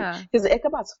season Yeah. because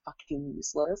Ichabod's fucking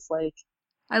useless. Like,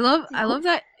 I love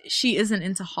that she isn't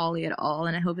into Holly at all,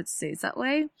 and I hope it stays that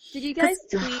way. Did you guys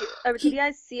tweet? Did you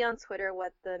guys see on Twitter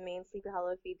what the main Sleepy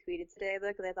Hollow feed tweeted today? Though,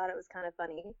 because I thought it was kind of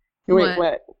funny. wait,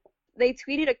 what? They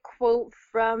tweeted a quote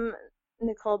from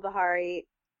Nicole Bahari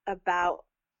about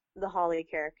the Holly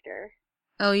character.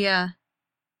 Oh yeah.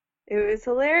 It was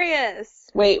hilarious.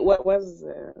 Wait, what was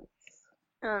it?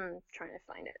 I'm trying to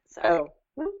find it. Sorry. Oh.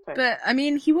 Okay. But, I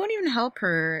mean, he won't even help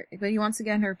her, but he wants to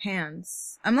get in her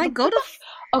pants. I'm like, go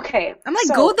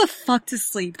the fuck to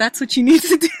sleep. That's what you need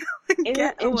to do.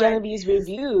 In Genevieve's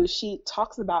review, she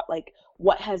talks about, like,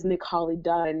 what has Nick Hawley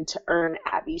done to earn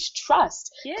Abby's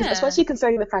trust. Yeah. Especially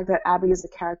considering the fact that Abby is a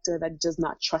character that does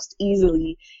not trust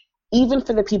easily, even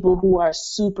for the people who are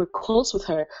super close with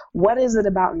her. What is it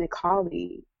about Nick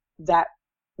Hawley that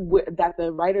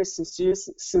the writers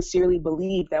sincerely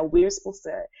believe that we're supposed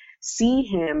to see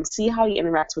him, see how he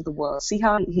interacts with the world, see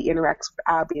how he interacts with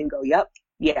Abby, and go, yep,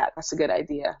 yeah, that's a good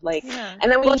idea. Like, Yeah.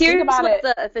 and then when you think about here's it,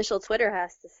 what the official Twitter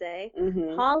has to say.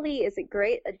 Mhm. Hawley is a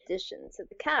great addition to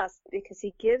the cast because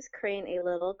he gives Crane a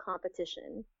little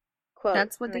competition. Quote,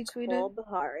 That's what they Nicole tweeted?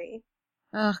 Bahari.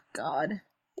 Oh, God.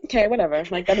 okay, whatever.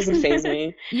 Like, that doesn't faze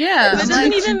me. Yeah. It I'm doesn't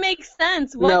like, even make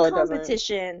sense. What No, it doesn't.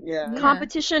 competition? Yeah. Yeah.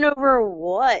 Competition over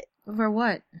what? over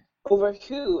what? Over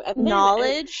who? And then-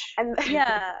 Knowledge? And,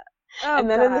 Yeah. Oh, and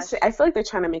then gosh. I feel like they're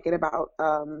trying to make it about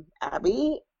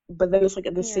Abby, but then it's like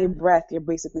in the same breath, you're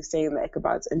basically saying that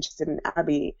Ichabod's interested in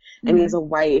Abby, and he has a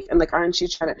wife, and like, aren't you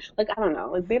trying to, like, I don't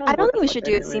know, like, they don't. I know don't what think we the should fuck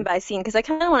do they're it doing. scene by scene because I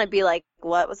kind of want to be like,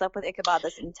 what was up with Ichabod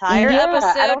this entire Yeah, I don't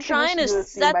episode, think we trying should to do it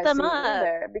scene set by them scene up.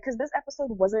 either, because this episode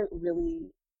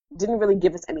didn't really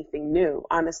give us anything new.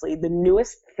 Honestly, the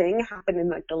newest thing happened in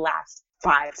like the last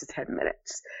 5 to 10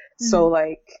 minutes. So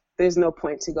like, there's no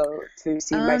point to go to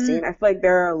scene by scene. I feel like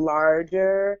there are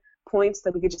larger points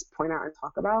that we could just point out and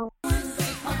talk about.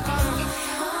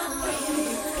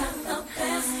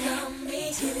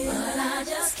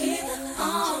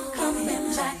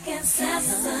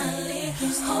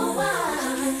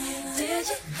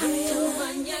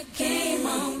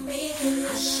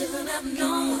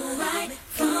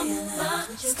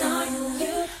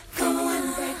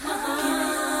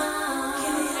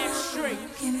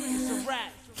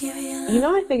 You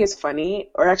know, I think it's funny,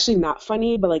 or actually not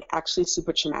funny, but like actually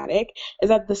super traumatic, is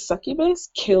that the succubus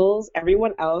kills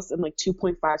everyone else in like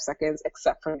 2.5 seconds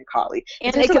except for Nick Hawley.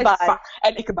 And It takes her, Ichabod.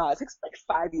 and Ichabod. It takes like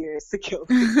 5 years to kill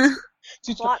him.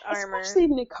 Plot armor. Especially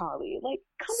Nick Hawley. Like,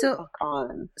 come So- the fuck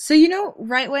on. So, you know,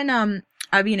 right when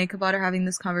Abby and Ichabod are having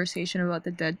this conversation about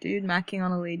the dead dude macking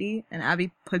on a lady, and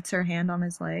Abby puts her hand on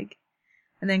his leg,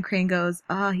 and then Crane goes,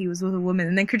 he was with a woman,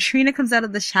 and then Katrina comes out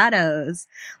of the shadows.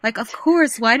 Like, of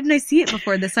course, why didn't I see it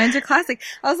before? The signs are classic.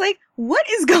 I was like, what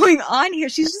is going on here?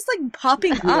 She's just like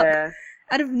popping up Yeah.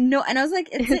 out of no, and I was like,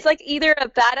 It's like either a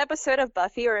bad episode of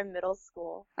Buffy or in middle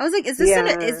school. I was like, is this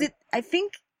Yeah. I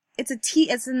think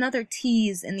it's another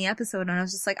tease in the episode, and I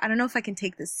was just like, I don't know if I can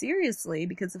take this seriously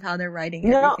because of how they're writing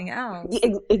No. everything else.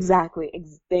 Exactly.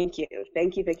 Thank you.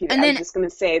 And I then- was just gonna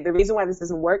say the reason why this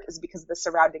doesn't work is because of the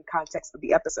surrounding context of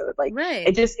the episode. Like, Right.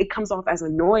 it comes off as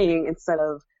annoying instead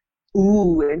of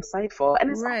insightful.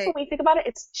 And it's Right. also, when you think about it,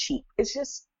 it's cheap. It's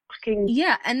just fucking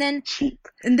Yeah, and then cheap.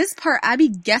 in this part, Abby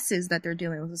guesses that they're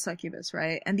dealing with a succubus,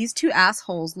 right? And these two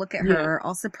assholes look at her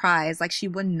all surprised, like she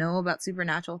wouldn't know about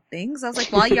supernatural things. I was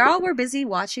like, while y'all were busy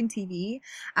watching TV,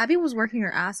 Abby was working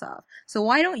her ass off. So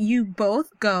why don't you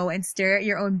both go and stare at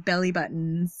your own belly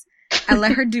buttons and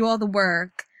let her do all the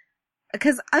work?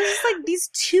 Because I was just like, these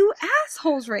two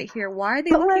assholes right here, why are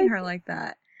they But, looking at like, her like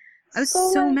that? I was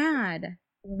so, so like, mad.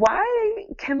 Why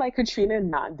can like Katrina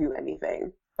not do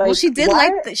anything? Like, Well, she did why-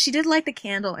 light the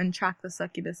candle and track the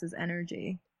succubus's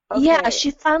energy. Okay. Yeah,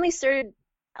 she finally started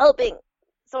helping,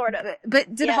 sort of.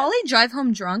 But did Yeah. Holly drive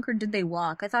home drunk or did they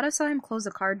walk? I thought I saw him close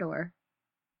the car door.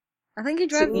 I think he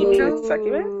So drove. you mean drove. it's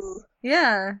succubus?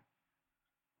 Yeah.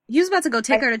 He was about to go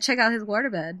take her to check out his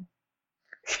waterbed.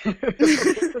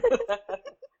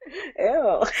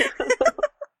 Ew.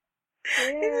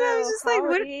 And I was just like,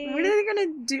 what are Holly. they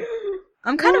gonna do?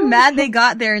 I'm kind of mad they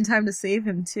got there in time to save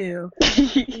him too.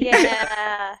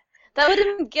 Yeah. That would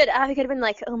have been good. I could have been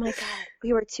like, oh my god,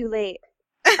 we were too late.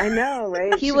 I know,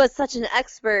 right? He was such an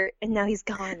expert, and now he's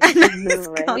gone. And then know, he's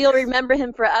right? gone. We'll remember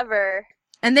him forever.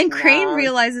 And then Crane Nah.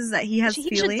 realizes that he has He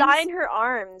feelings. should die in her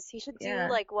arms. He should do Yeah.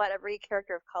 like what every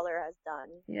character of color has done.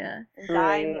 Yeah. And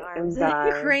die in the Right, arms. and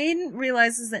die. Crane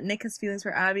realizes that Nick has feelings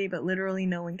for Abby, but literally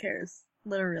no one cares.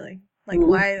 Literally. Like, Ooh,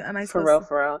 why am I For supposed real, to?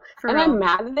 for real. For And real. I'm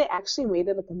mad that they actually made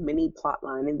it like a mini plot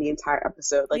line in the entire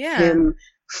episode. Like Yeah. him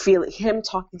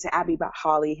talking to Abby about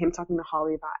Holly, him talking to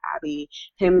Holly about Abby,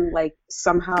 him like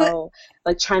somehow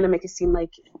like trying to make it seem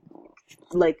like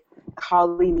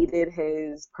Holly needed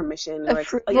his permission. Or, like,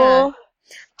 Approval.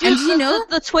 And do you know?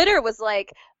 The Twitter was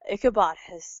like, Ichabod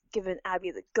has given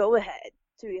Abby the go-ahead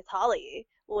to be with Holly.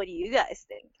 What do you guys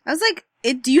think? I was like,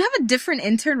 do you have a different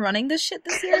intern running this shit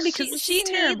this year? Because she it's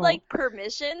need terrible. like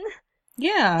permission.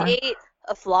 Yeah. Date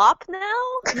a flop now?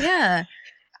 Yeah.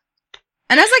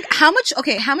 And I was like,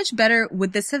 how much better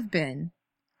would this have been?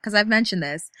 Because I've mentioned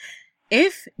this.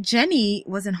 If Jenny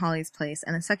was in Holly's place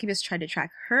and the succubus tried to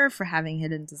track her for having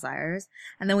hidden desires,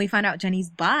 and then we find out Jenny's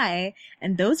bi,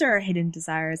 and those are her hidden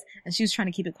desires, and she was trying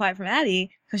to keep it quiet from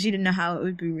Abby because she didn't know how it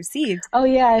would be received. Oh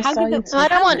yeah, I How saw could you. the- I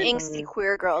don't want How- angsty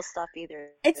queer girl stuff either.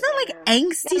 It's not like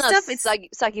angsty Not stuff.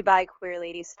 It's succubi queer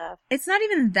lady stuff. It's not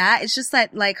even that. It's just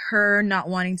that, like, her not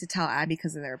wanting to tell Abby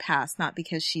because of their past, not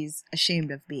because she's ashamed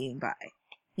of being bi.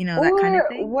 You know, that kind of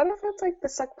thing. What if it's like the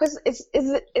succubus? Is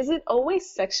it always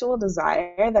sexual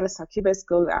desire that a succubus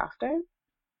goes after?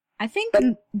 I think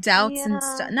But- doubts and Yeah.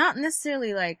 stuff. Not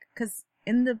necessarily like, because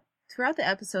throughout the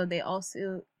episode,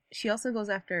 she also goes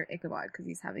after Ichabod because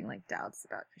he's having like doubts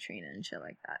about Katrina and shit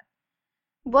like that.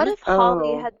 What if Holly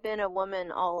Oh. had been a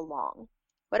woman all along?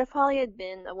 What if Holly had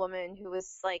been a woman who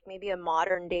was like maybe a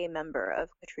modern day member of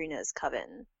Katrina's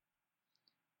coven?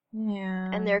 Yeah.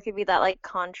 And there could be that like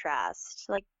contrast.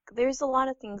 Like there's a lot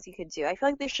of things you could do. I feel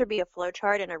like there should be a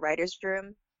flowchart in a writer's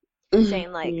room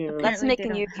saying like, Yeah. let's Apparently make they a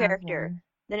don't new have character. one.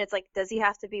 Then it's like, does he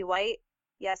have to be white?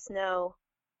 Yes, no.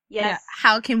 Yeah. Yes.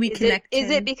 How can we connect Is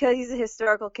him? it because he's a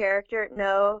historical character?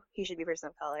 No, he should be a person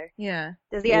of color. Yeah.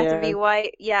 Does he have to Yeah. be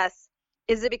white? Yes.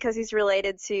 Is it because he's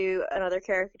related to another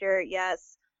character?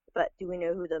 Yes. But do we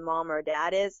know who the mom or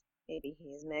dad is? Maybe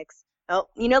he's mixed. Oh,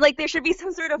 like there should be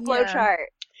some sort of Yeah. flowchart.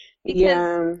 Because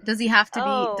Yeah. Does he have to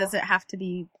Oh. be? Does it have to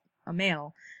be a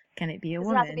male? Can it be a does it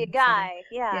woman? have to be a guy?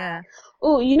 Yeah. Yeah.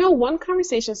 Oh, one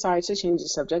conversation. Sorry to change the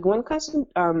subject. One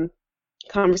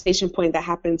conversation point that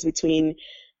happens between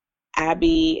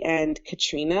Abby and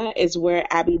Katrina is where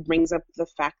Abby brings up the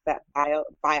fact that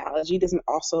biology doesn't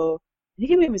also. I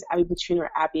think maybe it was Abby, Katrina,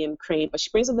 or Abby and Crane, but she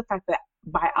brings up the fact that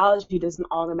biology doesn't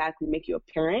automatically make you a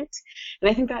parent. And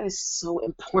I think that is so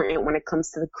important when it comes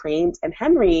to the Cranes and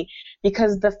Henry,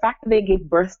 because the fact that they gave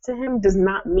birth to him does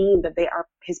not mean that they are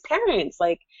his parents.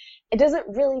 Like, it doesn't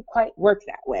really quite work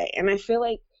that way. And I feel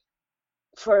like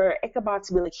for Ichabod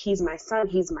to be like, he's my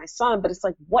son, but it's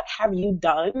like, what have you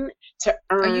done to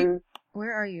earn?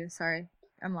 Where are you? Sorry,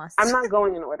 I'm lost. I'm not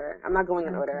going in order.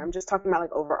 Okay. I'm just talking about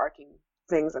like overarching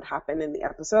things that happened in the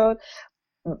episode.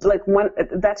 Like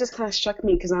that just kind of struck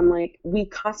me because I'm like, we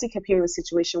constantly kept hearing the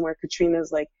situation where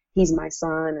Katrina's like, he's my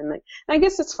son, and like, and I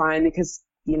guess it's fine because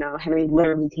Henry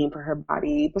literally came for her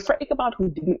body. But for Ichabod, who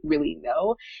didn't really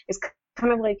know, it's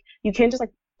kind of like you can't just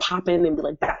like pop in and be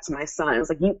like, that's my son. It's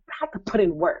like you have to put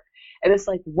in work, and it's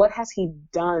like, what has he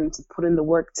done to put in the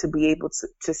work to be able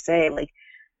to say like,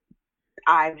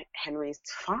 I'm Henry's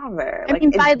father? I Like,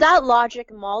 mean, by that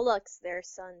logic, Moloch's their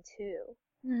son too.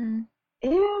 Mm.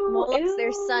 ew, Moloch's their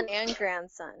ew. son and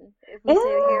grandson. If we say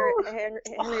Ew. Henry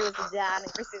was the dad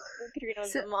and Katrina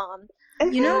was So- the mom,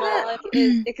 You know that- Moloch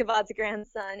is Ichabod's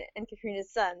grandson and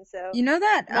Katrina's son. So You know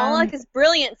that Moloch is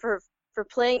brilliant for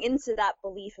playing into that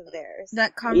belief of theirs.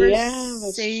 that Yeah, that's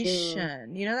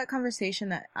conversation. You know that conversation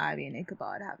that Abby and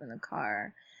Ichabod have in the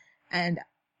car, and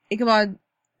Ichabod,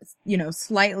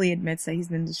 slightly admits that he's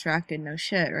been distracted. No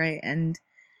shit, right? And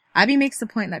Abby makes the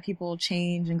point that people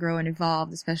change and grow and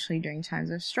evolve, especially during times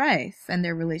of strife, and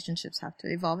their relationships have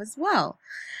to evolve as well.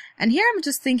 And here I'm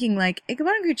just thinking, like,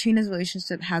 Ichabod and Katrina's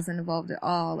relationship hasn't evolved at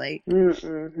all. Like,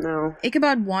 No.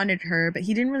 Ichabod wanted her, but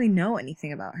he didn't really know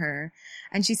anything about her.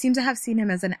 And she seemed to have seen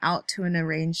him as an out to an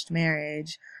arranged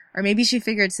marriage. Or maybe she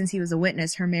figured since he was a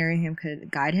witness, her marrying him could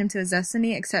guide him to his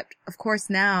destiny, except, of course,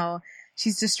 now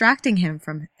she's distracting him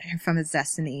from his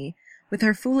destiny with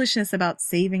her foolishness about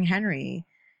saving Henry.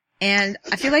 And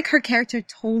I feel like her character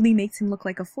totally makes him look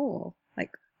like a fool,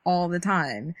 like, all the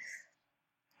time.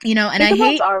 And I Ichabod's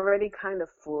hate... already kind of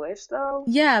foolish, though.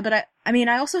 Yeah, but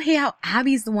I also hate how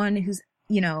Abby's the one who's,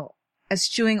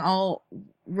 eschewing all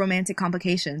romantic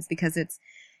complications, because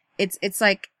it's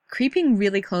like creeping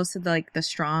really close to the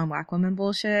strong black woman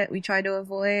bullshit we try to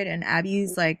avoid, and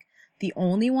Abby's like the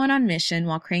only one on mission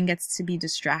while Crane gets to be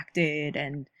distracted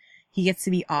and he gets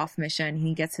to be off mission.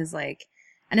 He gets his and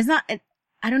it's not,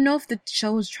 I don't know if the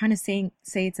show is trying to say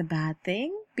it's a bad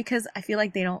thing, because I feel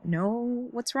like they don't know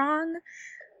what's wrong.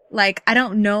 Like, I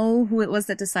don't know who it was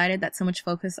that decided that so much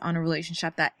focus on a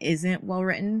relationship that isn't well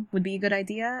written would be a good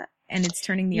idea, and it's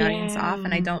turning the audience off,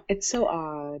 and I don't... It's so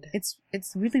odd. It's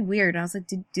really weird. I was like,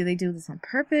 do they do this on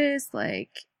purpose?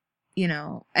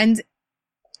 And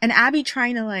Abby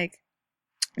trying to,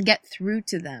 get through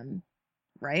to them,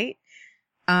 right?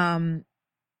 And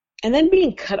then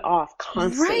being cut off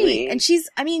constantly. Right,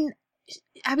 and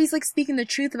Abby's, speaking the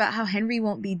truth about how Henry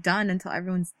won't be done until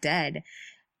everyone's dead.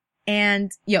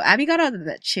 And, Abby got out of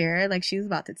that chair like she was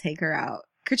about to take her out.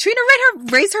 Katrina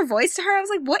raised her voice to her. I was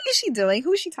like, what is she doing?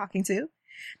 Who is she talking to?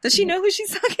 Does she know who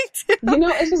she's talking to? You know,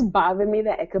 it just bothered me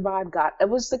that Ichabod it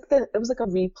was like a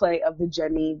replay of the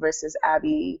Jenny versus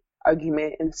Abby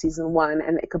argument in season 1,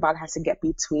 and Ichabod has to get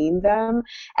between them,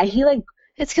 and he like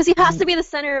It's because he has to be the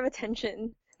center of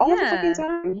attention. all the Yeah. fucking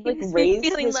time. He, like He's raised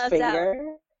feeling his left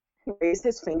finger. He raised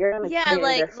his finger and like, Yeah, put it in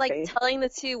their like face. telling the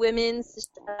two women to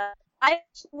shut up. I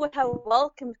would have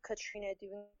welcomed Katrina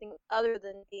doing anything other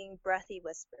than being breathy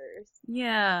whispers.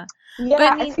 Yeah. Yeah, But I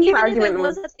I mean, think the even if argument it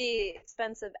was was at the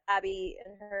expense of Abby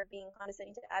and her being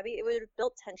condescending to Abby, it would have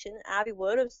built tension. Abby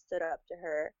would have stood up to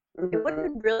her. It would have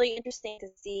been really interesting to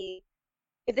see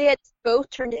if they had both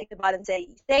turned to Ichabod and say,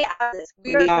 "Stay out of this.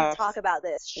 We are going Yes. to talk about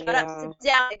this. Shut Yeah. up. Sit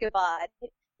down, Ichabod." Can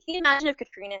you imagine if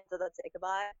Katrina had said that to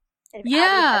Ichabod? And if Abby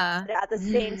Yeah. had said it at the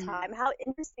same time, how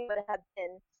interesting would it have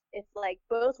been if, like,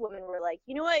 both women were like,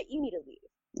 "You know what? You need to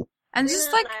leave. And Rena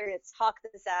just like, and I are going to talk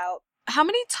this out." how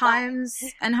many times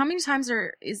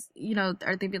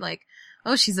are they be like,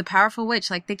 oh, she's a powerful witch?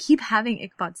 Like, they keep having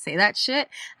Ichabod say that shit,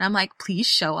 and I'm like, please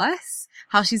show us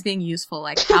how she's being useful.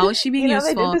 Like, how is she being you know, they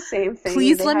useful? did the same thing.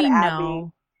 Please They let had me Abby-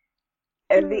 know.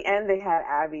 At the end, they had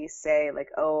Abby say, like,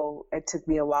 "Oh, it took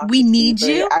me a while. We to see, need but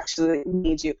you?" I actually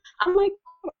need you." I'm like,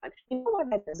 hold on. You know why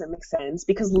that doesn't make sense?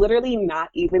 Because literally, not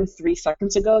even 3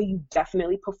 seconds ago, you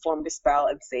definitely performed a spell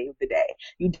and saved the day.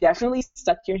 You definitely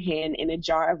stuck your hand in a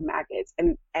jar of maggots,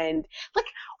 and like,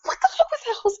 what the fuck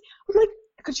was that? I'm like,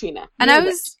 Katrina, And you're I a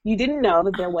was- witch. You didn't know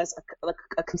that there was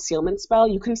a concealment spell.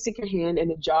 You couldn't stick your hand in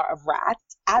a jar of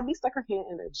rats. Abby stuck her hand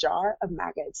in a jar of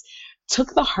maggots,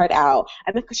 took the heart out,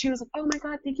 and then Katrina was like, "Oh my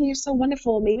god, thank you, you're so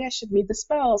wonderful. Maybe I should read the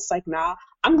spell." It's like, nah,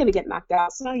 I'm gonna get knocked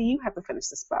out, so now you have to finish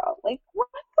the spell. Like, what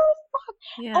the fuck?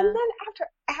 Yeah. And then after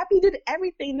Abby did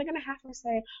everything, they're gonna have her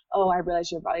say, "Oh, I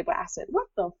realize you're valuable asset." What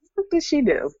the fuck did she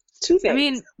do? 2 things. I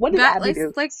mean, what did that- Abby let's,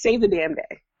 do? like- Save the damn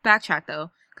day. Backtrack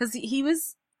though, because he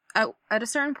was at a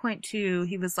certain point too.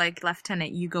 He was like,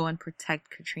 Lieutenant, you go and protect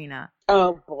Katrina,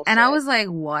 Oh, bullshit. and I was like,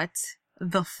 what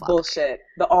the fuck? bullshit.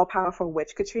 The all-powerful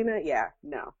witch Katrina? Yeah,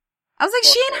 no. I was like,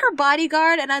 she and Bullshit. her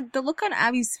bodyguard, and the look on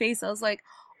Abby's face, I was like,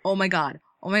 oh my god,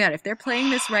 if they're playing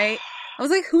this right, I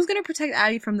was like, who's gonna protect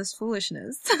Abby from this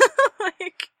foolishness?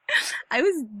 Like, I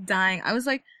was dying. I was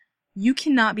like, you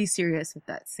cannot be serious with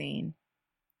that scene.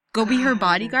 Go be her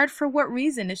bodyguard? For what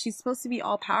reason? If she's supposed to be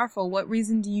all powerful, what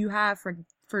reason do you have for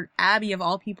Abby of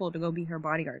all people to go be her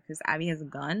bodyguard? Because Abby has a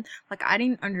gun? Like, I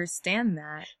didn't understand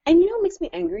that. And you know what makes me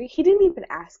angry? He didn't even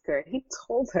ask her. He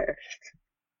told her.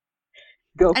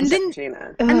 Go And protect then-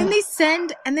 Katrina.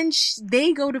 And then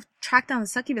they go to track down the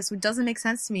succubus, which doesn't make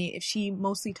sense to me. If she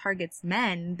mostly targets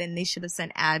men, then they should have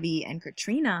sent Abby and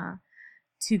Katrina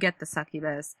to get the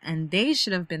succubus, and they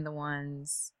should have been the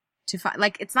ones to fight.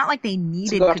 Like, it's not like they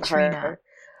needed go after Katrina her.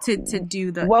 to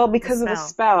do the Well, because the of the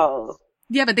spell. spell.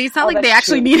 Yeah, but it's not Oh, like they that's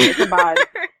actually true. needed Ichabod.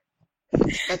 her.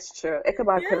 That's true.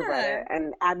 Ichabod could have read Yeah. it,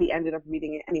 and Abby ended up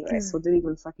reading it anyway, so it didn't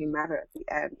even fucking matter at the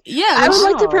end. Yeah, I which- would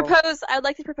like to Wow. propose. I would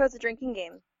like to propose a drinking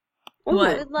game. What?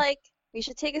 I would like we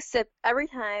should take a sip every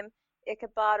time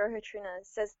Ichabod or Katrina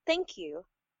says thank you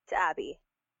to Abby.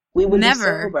 We would Never.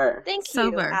 be sober. Thank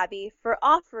Sober. you, Abby, for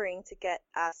offering to get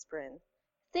aspirin.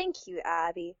 Thank you,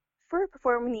 Abby, for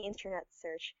performing the internet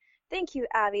search. Thank you,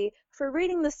 Abby, for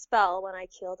reading the spell when I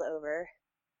keeled over.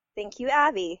 Thank you,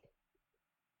 Abby,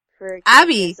 for giving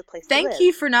Abby, us a place to thank live.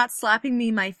 you for not slapping me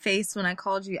in my face when I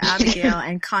called you Abigail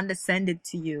and condescended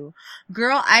to you.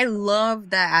 Girl, I love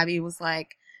that Abby was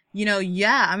like, you know,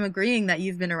 yeah, I'm agreeing that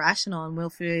you've been irrational and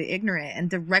willfully ignorant, and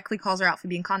directly calls her out for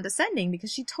being condescending,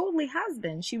 because she totally has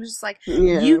been. She was just like,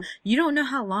 Yeah. you don't know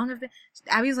how long I've been.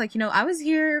 Abby was like, you know, I was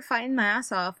here fighting my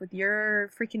ass off with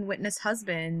your freaking witness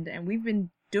husband, and we've been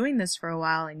doing this for a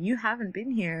while, and you haven't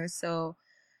been here, so.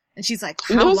 And she's like,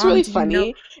 how You know what's long really do you funny? know?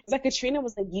 Is that Katrina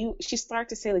was like, she started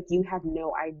to say, like, you have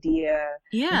no idea.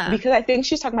 Yeah. Because I think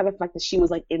she's talking about the fact that she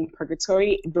was, like, in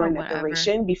purgatory during Oh, that whatever.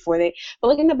 duration before they. But,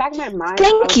 like, in the back of my mind. I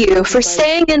Thank was you just for like,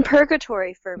 staying in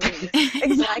purgatory for me so I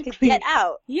could Exactly. get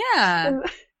out. Yeah.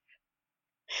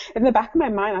 In the back of my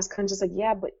mind, I was kind of just like,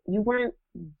 yeah, but you weren't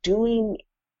doing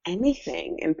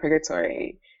anything in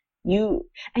purgatory.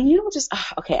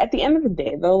 Okay, at the end of the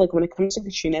day, though, like, when it comes to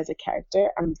Katrina as a character,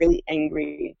 I'm really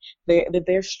angry that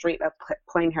they're straight up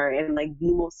playing her in, like,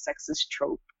 the most sexist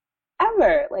trope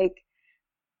ever. Like,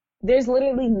 there's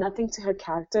literally nothing to her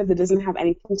character that doesn't have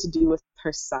anything to do with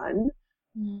her son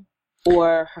Mhm.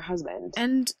 or her husband.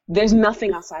 And There's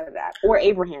nothing outside of that. Or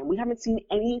Abraham. We haven't seen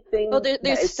anything. Well, that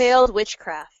there's is- failed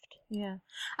witchcraft yeah,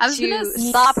 I was to gonna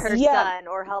stop her Yeah. son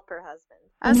or help her husband.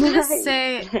 I was gonna Right.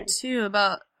 say too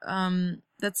about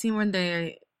that scene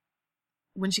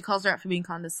when she calls her out for being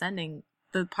condescending.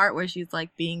 the part where she's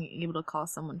like, being able to call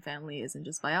someone family isn't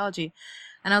just biology.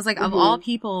 And I was like, of all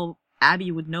people,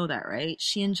 Abby would know that, right?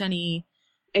 She and Jenny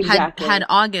had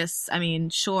August. I mean,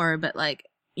 sure, but like,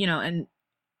 you know, and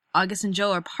August and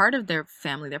Joe are part of their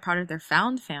family. They're part of their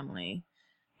found family.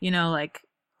 You know, like,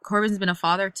 Corbin's been a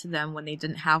father to them when they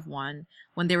didn't have one,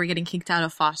 when they were getting kicked out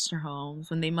of foster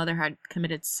homes, when their mother had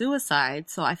committed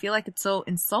suicide. So I feel like it's so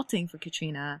insulting for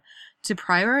Katrina to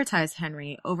prioritize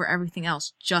Henry over everything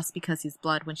else just because he's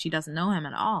blood when she doesn't know him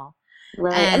at all.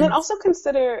 Right. And then also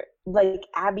consider, like,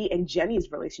 Abby and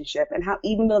Jenny's relationship and how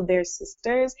even though they're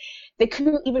sisters, they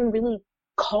couldn't even really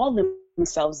call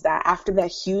themselves that after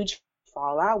that huge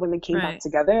fallout when they came back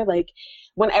together. Like,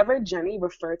 whenever Jenny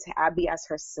referred to Abby as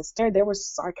her sister, there was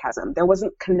sarcasm. There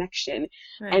wasn't connection.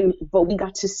 But we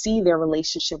got to see their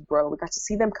relationship grow. We got to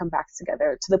see them come back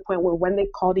together to the point where when they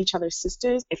called each other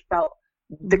sisters, it felt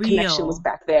the connection was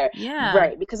back there. Yeah.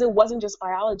 Right. Because it wasn't just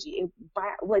biology.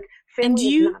 Family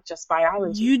is not just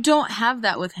biology. You don't have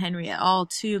that with Henry at all,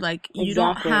 too. Like, you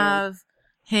don't have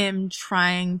him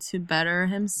trying to better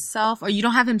himself, or you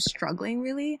don't have him struggling,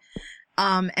 really.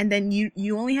 And then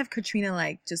you only have Katrina,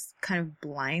 like, just kind of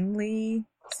blindly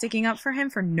sticking up for him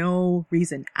for no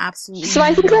reason. Absolutely. So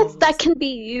I think that can be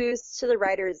used to the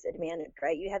writer's advantage,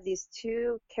 right? You have these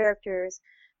two characters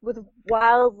with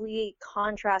wildly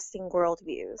contrasting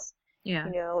worldviews. Yeah.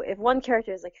 You know, if one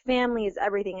character is like, family is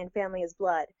everything and family is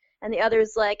blood, and the other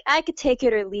is like, I could take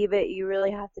it or leave it, you really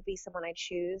have to be someone I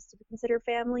choose to consider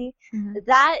family,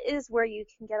 that is where you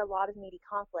can get a lot of meaty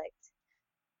conflict.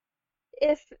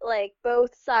 If, like,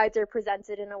 both sides are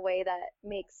presented in a way that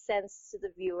makes sense to the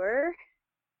viewer,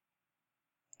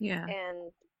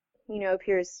 and, you know,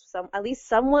 appears at least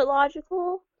somewhat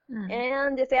logical,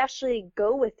 and if they actually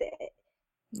go with it.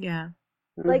 Yeah.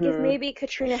 Like, if maybe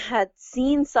Katrina had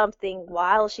seen something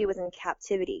while she was in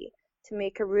captivity to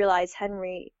make her realize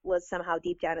Henry was somehow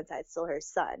deep down inside still her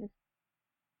son.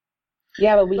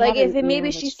 Yeah, but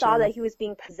maybe she saw that he was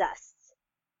being possessed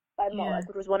by Moloch,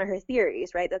 which was one of her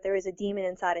theories, right? That there was a demon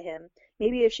inside of him.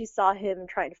 Maybe if she saw him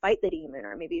trying to fight the demon,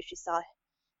 or maybe if she saw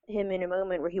him in a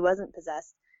moment where he wasn't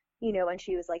possessed, you know, and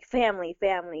she was like, family,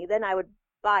 then I would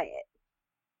buy it,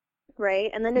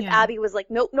 right? And then if Abby was like,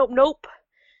 nope,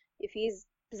 if he's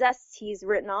possessed, he's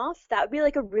written off, that would be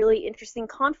like a really interesting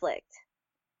conflict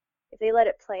if they let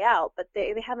it play out, but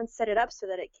they haven't set it up so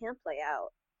that it can play out.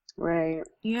 Right.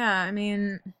 Yeah, I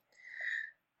mean,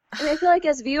 I feel like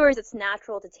as viewers, it's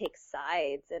natural to take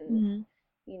sides, and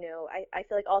you know, I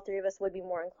feel like all three of us would be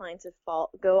more inclined to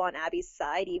go on Abby's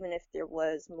side, even if there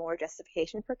was more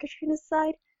justification for Katrina's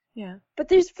side. Yeah. But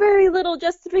there's very little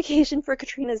justification for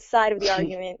Katrina's side of the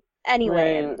argument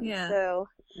anyway. Right. Yeah. So.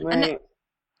 Right. And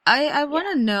I want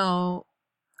to know,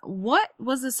 what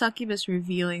was the succubus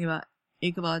revealing about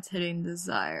Ichabod's hidden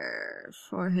desire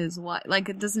for his wife? Like,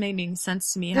 it doesn't make any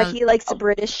sense to me. That he likes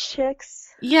British chicks?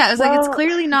 Yeah, it's like, it's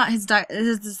clearly not his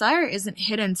desire isn't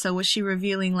hidden, so was she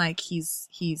revealing, like, he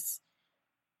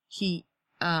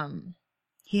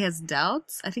has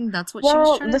doubts? I think that's what she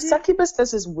was trying to do. The succubus does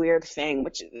this weird thing,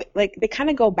 which, like, they kind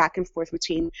of go back and forth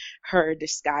between her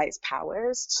disguise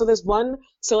powers. So there's one,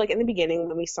 so, like, in the beginning,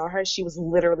 when we saw her, she was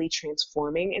literally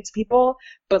transforming into people,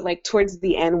 but, like, towards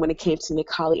the end, when it came to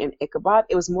Nikali and Ichabod,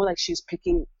 it was more like she was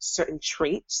picking certain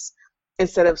traits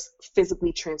instead of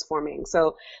physically transforming.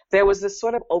 So there was this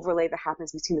sort of overlay that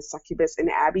happens between the succubus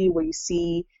and Abby, where you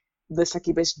see the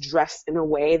succubus dressed in a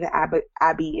way that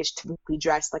Abby is typically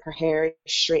dressed, like her hair is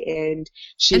straightened.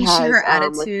 She has her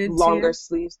attitude, like longer too.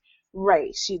 sleeves.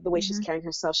 Right. The way she's carrying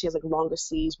herself, she has like longer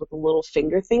sleeves with the little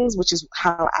finger things, which is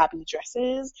how Abby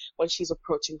dresses when she's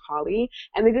approaching Holly.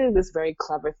 And they did this very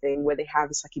clever thing where they have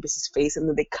the succubus's face and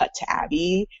then they cut to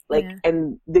Abby, like,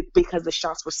 because the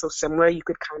shots were so similar, you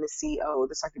could kind of see, oh,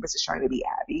 the succubus is trying to be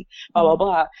Abby, blah blah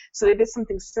blah. So they did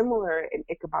something similar in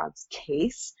Ichabod's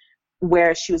case,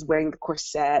 where she was wearing the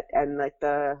corset and like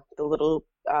the little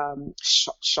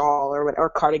shawl or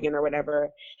cardigan or whatever,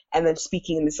 and then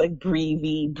speaking in this like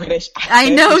breathy British accent. I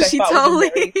know, she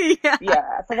totally I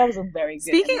thought that was a very good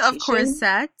Speaking imitation, of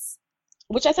corsets,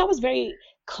 which I thought was very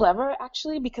clever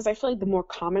actually, because I feel like the more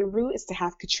common route is to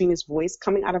have Katrina's voice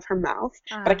coming out of her mouth,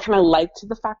 but I kind of liked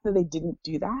the fact that they didn't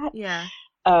do that. Yeah.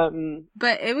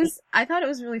 But I thought it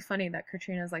was really funny that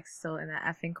Katrina's like still in that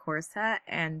effing corset,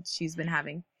 and she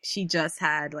just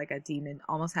had like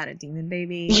almost had a demon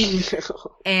baby,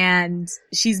 and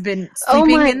she's been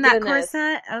sleeping in that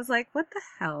corset. I was like, what the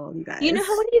hell, you guys? You know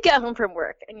how when you get home from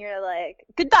work and you're like,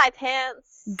 goodbye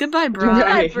pants, goodbye bra,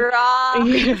 goodbye bra.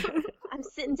 I'm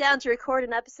sitting down to record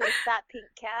an episode of Fat Pink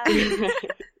Cat.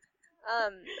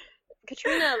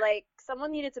 Katrina, like,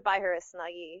 someone needed to buy her a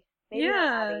Snuggie. Maybe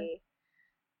not Abby.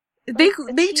 They Like,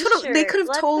 a they t-shirt. could have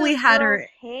Let totally those had girls her.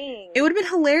 hang. It would have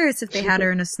been hilarious if they had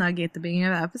her in a Snuggie at the beginning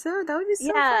of the episode. That would be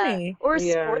so funny. Or a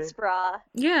Yeah. sports bra.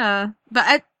 Yeah,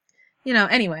 but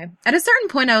anyway, at a certain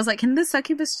point, I was like, can this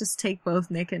succubus just take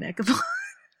both Nick and Ichabod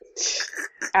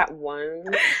At once.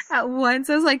 at once?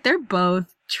 I was like, they're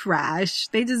both trash.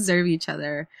 They deserve each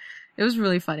other. It was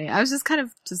really funny. I was just kind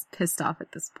of just pissed off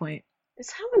at this point.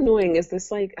 It's how annoying is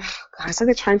this? Like, oh God, it's like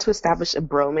they're trying to establish a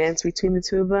bromance between the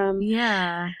two of them.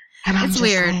 Yeah. And I'm It's just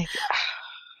weird.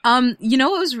 like, You know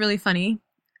what was really funny?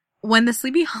 When the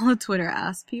Sleepy Hollow Twitter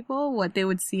asked people what they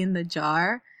would see in the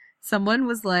jar, someone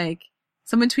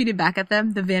tweeted back at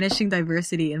them, the vanishing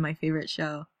diversity in my favorite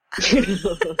show.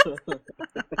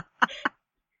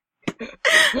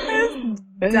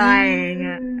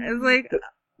 Dying. It's like,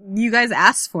 you guys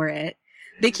asked for it.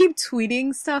 They keep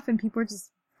tweeting stuff and people are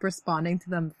just responding to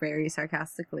them very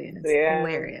sarcastically, and it's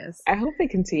hilarious. I hope they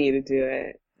continue to do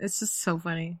it. It's just so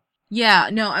funny. Yeah,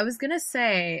 no, I was gonna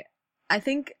say, I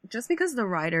think just because the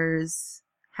writers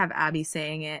have Abby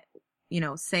saying it,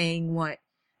 saying what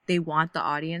they want the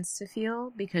audience to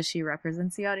feel because she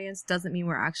represents the audience, doesn't mean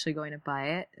we're actually going to buy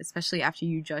it, especially after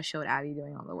you just showed Abby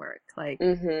doing all the work. Like,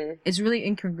 It's really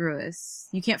incongruous.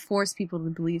 You can't force people to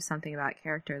believe something about a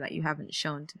character that you haven't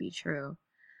shown to be true.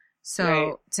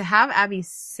 So to have Abby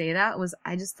say that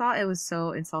I just thought it was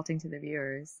so insulting to the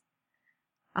viewers.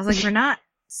 I was like, we're not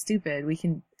stupid. We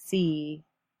can see.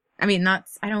 I mean, I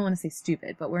don't want to say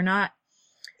stupid, but we're not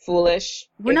foolish.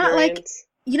 We're ignorant. not like,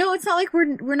 it's not like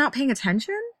we're not paying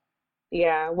attention.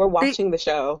 Yeah, we're watching the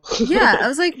show. Yeah, I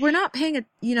was like, we're not paying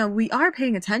we are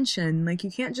paying attention. Like,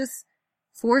 you can't just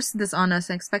force this on us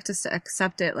and expect us to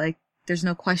accept it like there's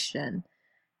no question.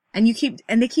 And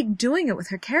they keep doing it with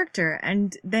her character,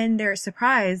 and then they're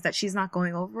surprised that she's not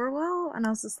going over well, and I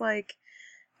was just like,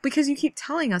 because you keep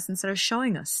telling us instead of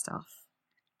showing us stuff.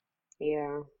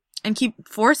 Yeah. And keep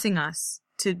forcing us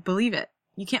to believe it.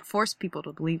 You can't force people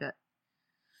to believe it.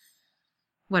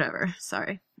 Whatever,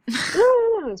 sorry.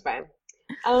 No, it's fine.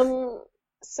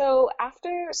 So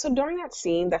during that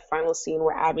scene, that final scene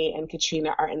where Abby and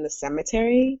Katrina are in the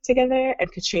cemetery together, and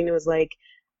Katrina was like,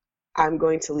 I'm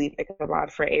going to leave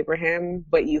Ichabod for Abraham,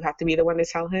 but you have to be the one to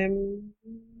tell him.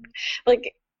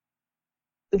 Like,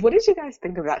 what did you guys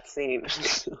think of that scene?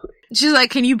 She's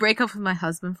like, can you break up with my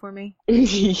husband for me?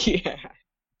 Yeah.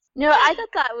 No, I thought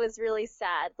that was really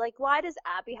sad. Like, why does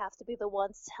Abby have to be the one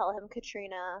to tell him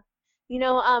Katrina?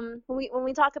 When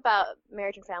we talk about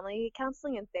marriage and family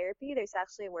counseling and therapy, there's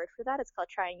actually a word for that. It's called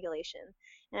triangulation.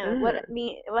 And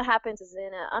what happens is,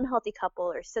 in an unhealthy couple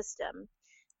or system,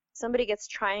 somebody gets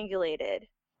triangulated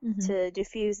to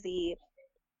diffuse the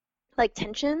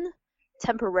tension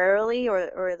temporarily,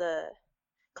 or the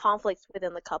conflict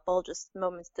within the couple, just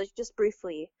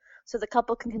briefly, so the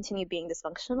couple can continue being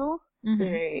dysfunctional.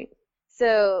 Right.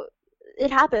 So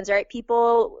it happens, right?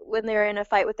 People, when they're in a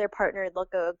fight with their partner, they'll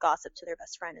go gossip to their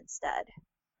best friend instead.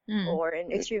 Or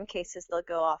in extreme cases, they'll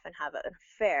go off and have an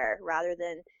affair rather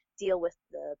than deal with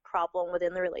the problem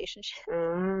within the relationship.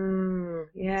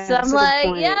 Yeah. So I'm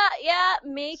like, yeah,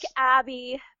 make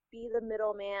Abby be the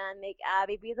middleman, make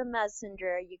Abby be the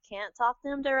messenger. You can't talk to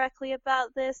him directly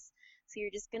about this, so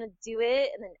you're just gonna do it,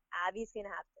 and then Abby's gonna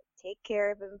have to take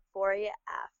care of him for you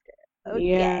after.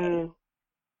 Okay.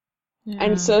 Yeah.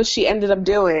 And so she ended up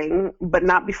doing, but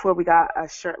not before we got a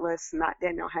shirtless, not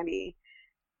Daniel Henney,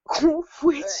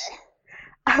 which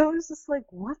I was just like,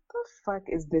 what the fuck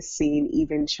is this scene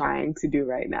even trying to do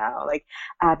right now? Like,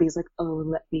 Abby's like, oh,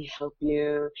 let me help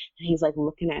you. And he's like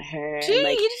looking at her.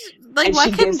 Why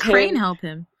couldn't Crane help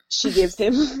him? She gives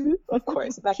him, of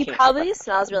course. He probably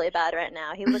smells really bad right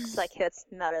now. He looks like he would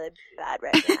smell really bad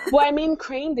right now. Well, I mean,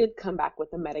 Crane did come back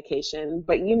with the medication,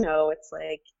 but it's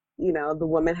like, the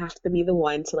woman has to be the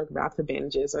one to wrap the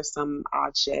bandages or some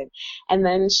odd shit. And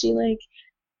then she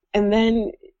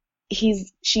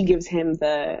gives him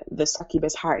the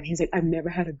succubus heart, and he's like, I've never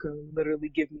had a girl literally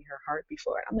give me her heart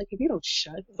before. And I'm like, if you don't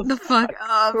shut the fuck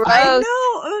up. Gross. I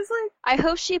know. I was like, I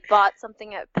hope she bought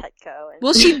something at Petco.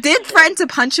 Well, she did threaten to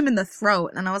punch him in the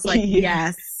throat, and I was like,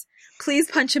 yes, please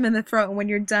punch him in the throat, and when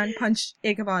you're done, punch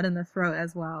Ichabod in the throat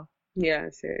as well. Yeah,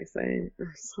 seriously.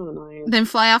 It's so annoying. Then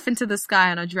fly off into the sky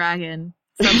on a dragon.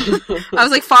 I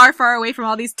was like, far, far away from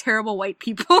all these terrible white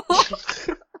people.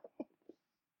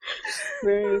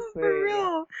 Seriously. For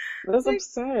real. That's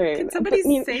absurd. Can somebody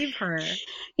save her?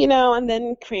 And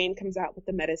then Crane comes out with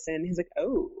the medicine. He's like,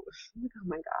 oh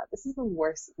my God, this is the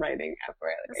worst writing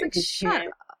ever. It's like, shut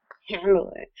up.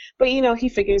 Handle it. But, he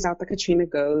figures out that Katrina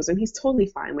goes, and he's totally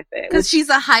fine with it. Because she's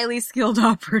a highly skilled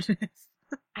operative.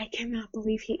 I cannot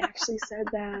believe he actually said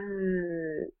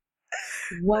that.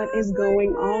 What Oh is my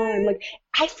going on? God. Like,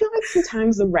 I feel like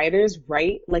sometimes the writers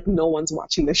write like no one's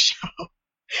watching the show.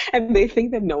 And they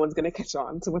think that no one's gonna catch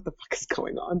on to what the fuck is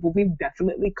going on. But we've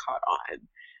definitely caught on.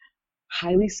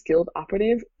 Highly skilled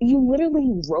operative. You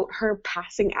literally wrote her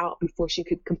passing out before she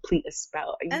could complete a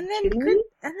spell. Are you And then kidding me?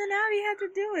 Abby had to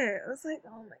do it. I was like,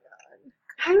 oh my God.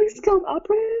 Highly skilled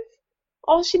operative?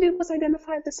 All she did was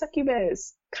identify the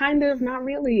succubus. Kind of, not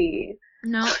really.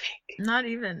 No, Like, not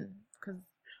even. Cause,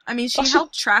 I mean, she all she-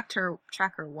 helped track her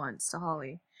once to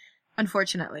Holly.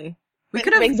 Unfortunately, we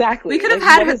could have exactly. we could have Like,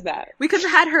 had what her. is that? We could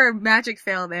have had her magic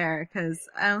fail there, because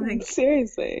I don't think.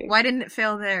 Seriously. Why didn't it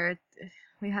fail there?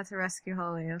 We had to rescue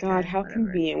Holly. Okay, God, how whatever.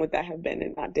 convenient would that have been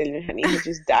and not Daniel Henney, who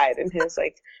just died in his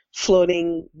like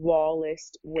floating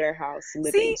wall-less warehouse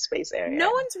living space area. No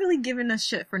one's really giving us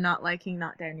shit for not liking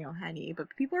Not Daniel Henney,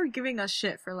 but people are giving us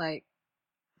shit for like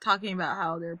talking about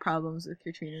how there are problems with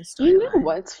Katrina's storyline. You know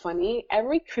what's funny?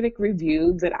 Every critic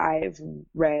review that I've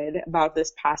read about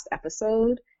this past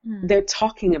episode, they're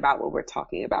talking about what we're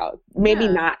talking about. Maybe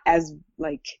Yeah. not as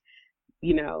like,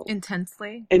 you know,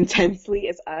 Intensely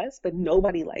as us, but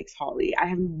nobody likes Holly. I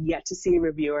have yet to see a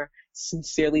reviewer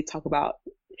sincerely talk about.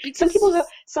 Some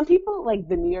people like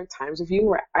the New York Times review,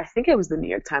 or I think it was the New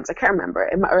York Times, I can't remember,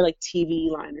 or like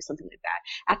TV Line or something like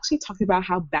that, actually talked about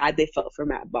how bad they felt for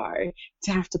Matt Barr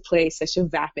to have to play such a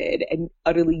vapid and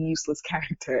utterly useless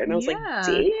character. And I was like,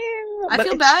 damn. I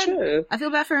feel bad. True. I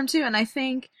feel bad for him too, and I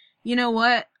think, you know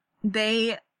what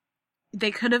they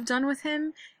could have done with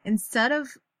him instead of.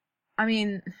 I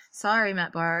mean, sorry,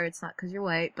 Matt Barr, it's not because you're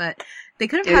white, but they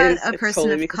could have had a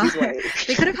person of color.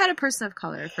 They could have had a person of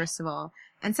color, first of all.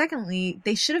 And secondly,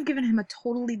 they should have given him a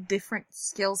totally different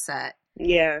skill set.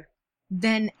 Yeah.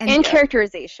 And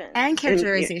characterization.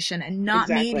 And not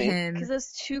made him. Because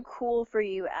it's too cool for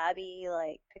you, Abby,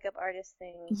 like, pickup artist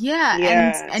thing.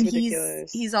 Yeah, and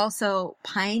he's also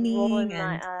pining. Rolling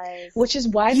my eyes. Which is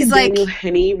why the Daniel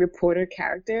Henney reporter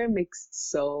character makes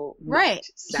so much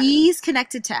sense. He's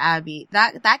connected to Abby.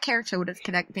 That character would have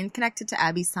been connected to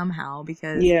Abby somehow,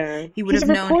 because he would have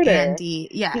known Andy.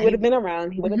 Yeah. He would have been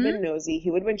around. He would have been nosy.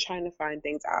 He would have been trying to find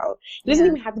things out. He doesn't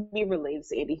even have to be related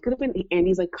to Andy. He could have been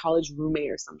Andy's like college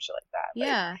roommate or some shit like that.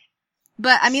 Yeah.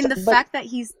 But I mean, the fact that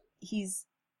he's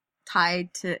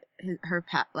tied to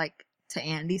to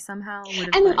Andy somehow would have.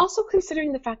 And then also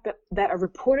considering the fact that a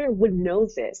reporter would know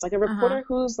this, like a reporter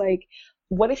who's like,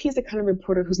 what if he's the kind of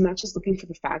reporter who's not just looking for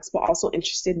the facts, but also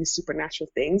interested in supernatural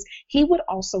things? He would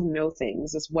also know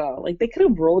things as well. Like, they could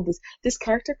have rolled this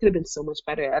character could have been so much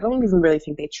better. I don't even really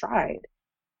think they tried.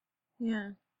 Yeah.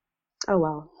 Oh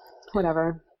well,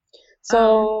 whatever.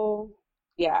 So,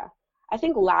 yeah. I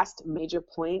think last major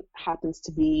point happens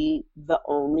to be the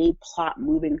only plot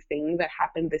moving thing that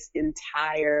happened this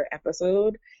entire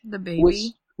episode. The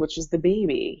baby. Which is the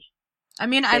baby. I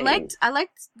mean, thing. I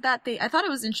liked that I thought it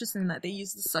was interesting that they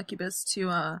used the succubus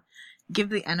to give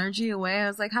the energy away. I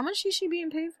was like, how much is she being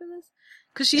paid for this?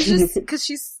 Because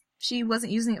she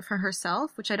wasn't using it for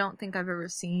herself, which I don't think I've ever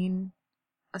seen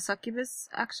a succubus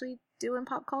actually do in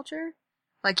pop culture.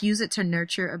 Like, use it to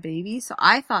nurture a baby. So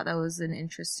I thought that was an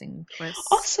interesting twist.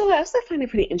 Also, I also find it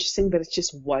pretty interesting that it's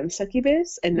just one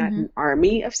succubus and not an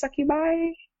army of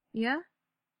succubi. Yeah.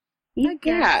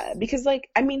 Yeah, because like,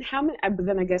 I mean, but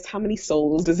then I guess how many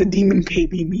souls does a demon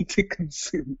baby need to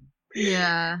consume?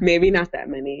 Yeah. Maybe not that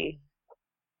many.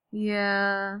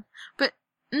 Yeah. But,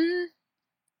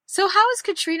 so how is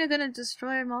Katrina gonna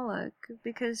destroy Moloch?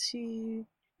 Because she...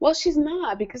 Well, she's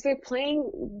not, because they're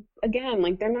playing, again,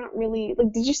 like, they're not really,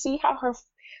 like, did you see how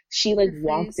she, like,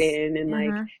 walked in and,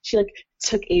 like, she, like,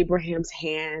 took Abraham's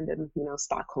hand and, you know,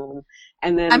 Stockholm,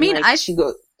 and then, I mean, like, she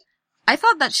goes... I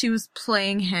thought that she was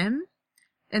playing him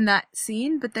in that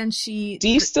scene, but then she... Do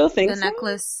you still think the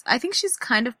necklace... I think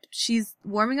she's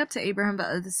warming up to Abraham, but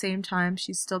at the same time,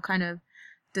 she's still kind of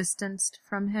distanced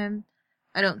from him.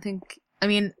 I don't think... I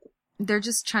mean... They're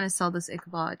just trying to sell this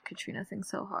Ichabod Katrina thing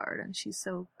so hard, and she's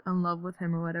so in love with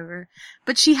him or whatever.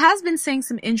 But she has been saying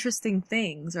some interesting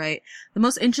things, right? The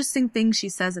most interesting thing she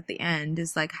says at the end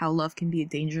is like how love can be a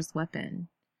dangerous weapon.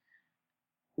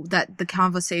 That the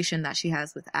conversation that she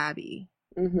has with Abby.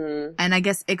 Mm-hmm. And I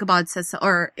guess Ichabod says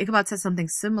something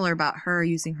similar about her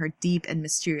using her deep and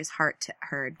mysterious heart to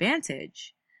her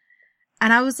advantage.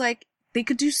 And I was like, they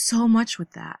could do so much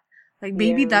with that. Like,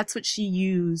 maybe that's what she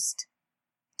used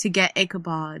to get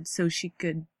Ichabod so she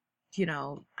could, you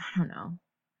know, I don't know.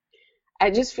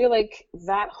 I just feel like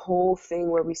that whole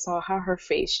thing where we saw how her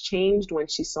face changed when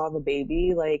she saw the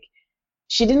baby, like,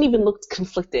 she didn't even look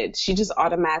conflicted. She just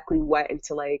automatically went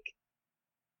into, like,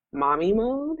 mommy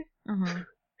mode.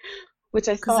 which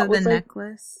I Because thought of was the like,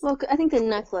 necklace. Well, I think the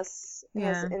necklace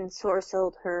Yeah. has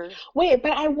ensorcelled her. wait,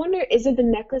 but I wonder, is the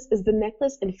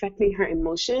necklace infecting her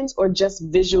emotions or just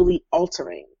visually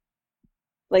altering?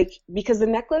 Like, because the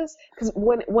necklace, because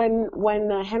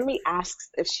when Henry asks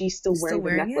if she's still Still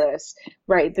wearing the wearing it? necklace,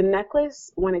 right? The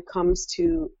necklace, when it comes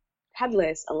to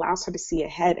headless, allows her to see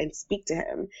ahead and speak to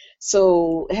him.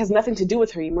 So it has nothing to do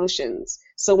with her emotions.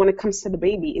 So when it comes to the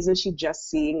baby, isn't she just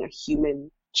seeing a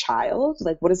human child?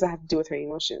 Like, what does that have to do with her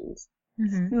emotions?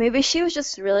 Mm-hmm. Maybe she was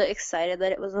just really excited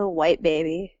that it was a white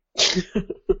baby.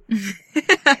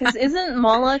 Because isn't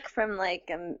Moloch from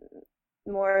like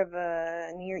more of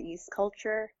a Near East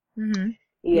culture? Mm-hmm.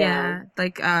 Yeah.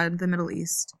 Like the Middle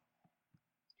East.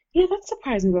 Yeah, that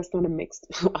surprised me. That's not a mixed,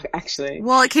 actually.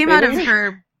 Well, it came out of Maybe-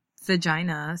 her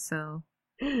vagina, so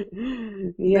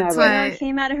Yeah, That's but why- No, it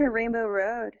came out of her Rainbow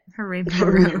Road. her rainbow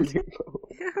road. Rainbow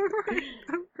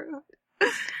road.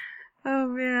 Oh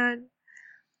man.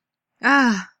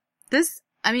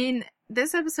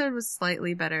 This episode was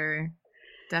slightly better,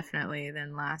 definitely,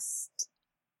 than last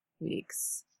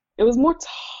week's. it was more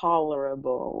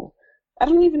tolerable. I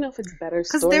don't even know if it's better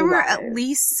Because there were story-wise. at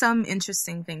least some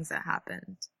interesting things that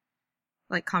happened.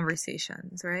 Like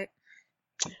conversations, right?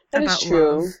 That is about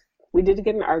true. love. We did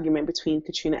get an argument between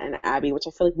Katrina and Abby, which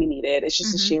I feel like we needed. It's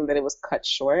just a Mhm. shame that it was cut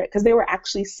short because they were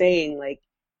actually saying like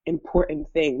important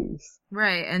things,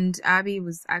 Right, and Abby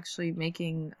was actually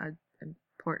making an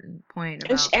important point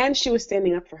and about... and she was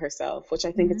standing up for herself, which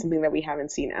I think Mhm. is something that we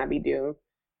haven't seen Abby do.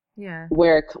 Yeah.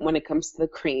 When it comes to the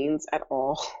Cranes at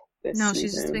all. This No, she's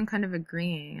just season. been kind of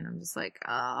agreeing, and I'm just like,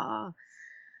 ah.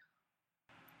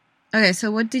 Okay,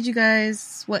 so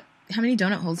how many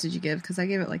donut holes did you give? Because I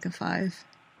gave it like a 5.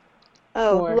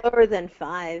 Oh, 4. lower than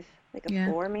 5. Like a Yeah.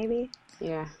 4, maybe?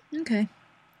 Yeah. Okay.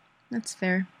 That's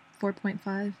fair.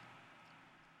 4.5.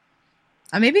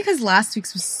 Maybe because last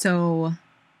week's was so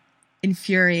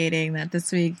infuriating that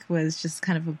this week was just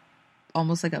kind of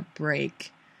almost like a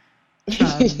break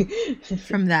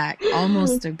from that.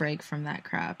 Almost a break from that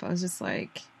crap. I was just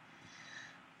like,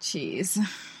 jeez.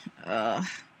 Ugh.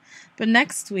 But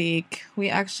next week, we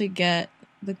actually get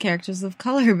the characters of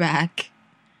color back.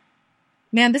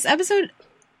 Man, this episode,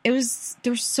 there was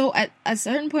so, at a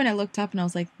certain point I looked up and I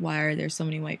was like, why are there so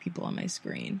many white people on my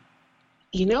screen?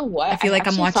 You know what? I feel like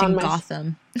I'm actually watching found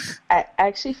Gotham. I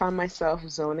actually found myself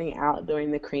zoning out during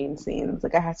the Crane scenes.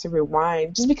 Like I had to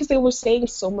rewind just because they were saying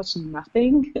so much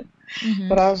nothing. Mhm.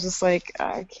 But I was just like,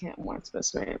 I can't watch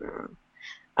this right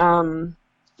now.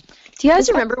 Do you guys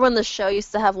remember when the show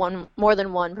used to have more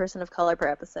than one person of color per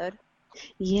episode?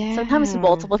 Yeah. Sometimes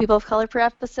multiple people of color per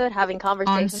episode having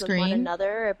conversations with one screen?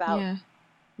 another about Yeah.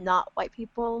 not white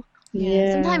people.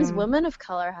 Yeah. Sometimes women of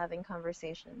color having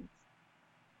conversations.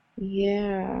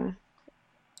 Yeah.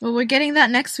 Well, we're getting that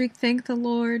next week, thank the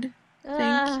Lord.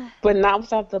 Ah, But not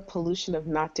without the pollution of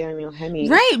not Daniel Henney.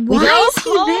 Right, why go is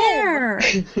he home. there?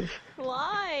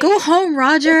 why? Go home,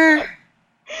 Roger.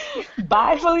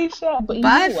 Bye, Felicia. But you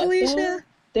Bye, know what, Felicia. though?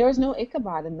 There was no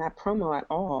Ichabod in that promo at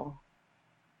all.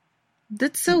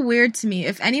 That's so weird to me.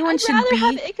 If anyone I'd should rather be...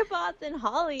 have Ichabod than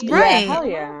Holly. Right. Yeah, hell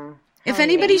yeah. If Hell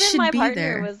anybody Even should my be partner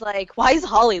there. was like, "Why is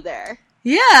Holly there?"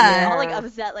 Yeah. All like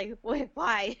upset, like, "Wait,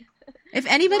 why?" If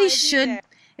anybody Why is he should... there?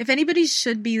 If anybody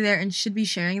should be there and should be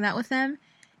sharing that with them,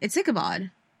 it's Ichabod.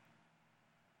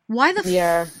 Why the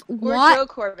Yeah. Or What? Joe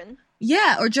Corbin.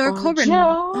 Yeah, or Joe Or Corbin.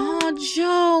 Joe. Oh,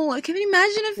 Joe. Can you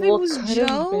imagine if it Well, was could've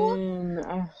Joe?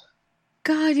 been.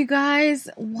 God, you guys,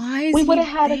 why is We he would have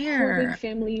had a there? Corbin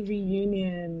family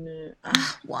reunion.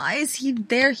 Why is he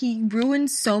there? He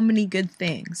ruined so many good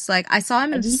things. Like, I saw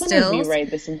him I in just want to stills. rewrite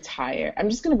this entire. I'm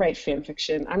just gonna write fan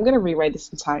fiction. I'm gonna rewrite this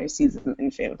entire season in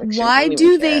fan fiction. I Why don't do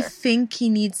even they care. think he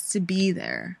needs to be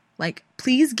there? Like,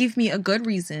 please give me a good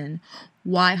reason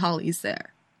why Holly's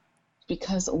there.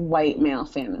 Because white male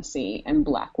fantasy and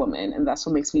black woman, and that's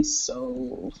what makes me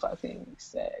so fucking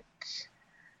sick.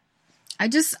 I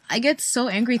get so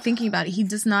angry thinking about it. He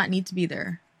does not need to be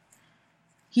there.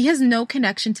 He has no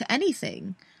connection to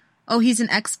anything. Oh, he's an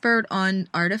expert on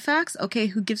artifacts? Okay,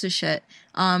 who gives a shit?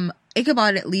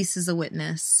 Ichabod at least is a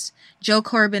witness. Joe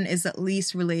Corbin is at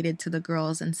least related to the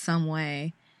girls in some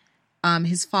way.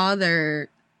 His father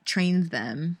trained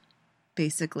them,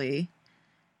 basically.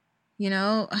 You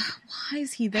know, why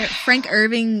is he there? Frank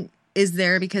Irving is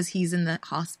there because he's in the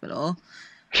hospital.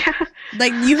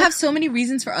 Like, you have so many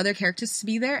reasons for other characters to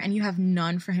be there, and you have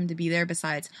none for him to be there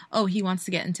besides, oh, he wants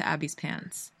to get into Abby's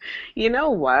pants. You know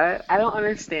what? I don't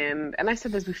understand, and I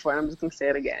said this before, and I'm just gonna say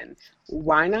it again.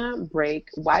 Why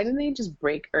didn't they just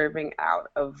break Irving out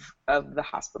of the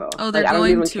hospital? Oh, they're Like, I don't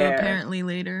going even to care. apparently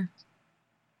later.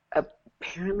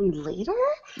 Apparently later?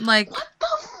 Like, What the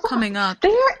fuck? coming up.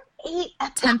 There are 8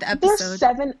 10th episode. There's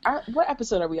 7. What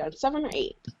episode are we on? 7 or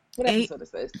 8? What 8. episode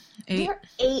is this? 8. You're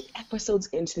 8 episodes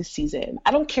into the season.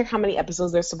 I don't care how many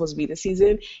episodes there's supposed to be this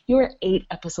season. You're 8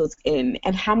 episodes in.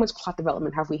 And how much plot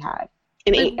development have we had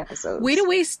in 8 episodes? Way to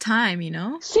waste time, you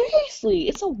know? Seriously,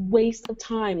 it's a waste of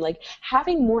time. Like,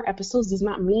 having more episodes does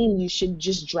not mean you should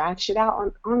just drag shit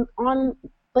out on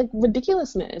like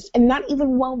ridiculousness, and not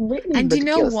even well written. And you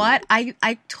know what?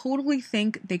 I totally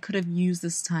think they could have used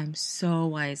this time so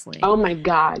wisely. Oh my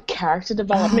god, character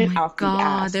development out the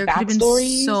ass. There could have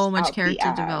been so much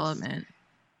character development.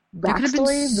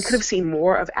 Backstories. We could have seen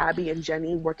more of Abby and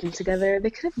Jenny working together. They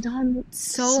could have done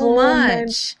so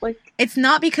much. Like, it's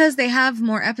not because they have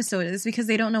more episodes. It's because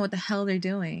they don't know what the hell they're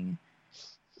doing.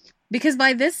 Because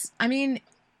by this, I mean,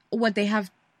 they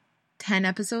have 10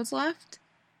 episodes left.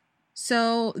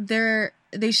 So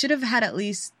they should have had at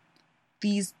least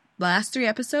these last 3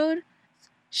 episodes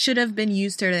should have been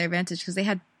used to their advantage because they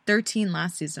had 13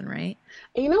 last season, right?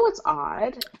 You know what's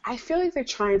odd? I feel like they're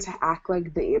trying to act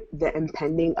like the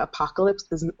impending apocalypse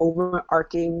is an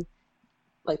overarching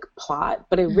like plot,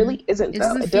 but it really isn't.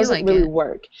 It doesn't really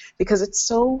work because it's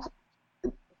so.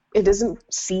 It doesn't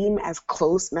seem as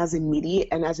close and as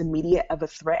immediate of a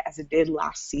threat as it did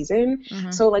last season.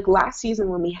 Mm-hmm. So like last season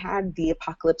when we had the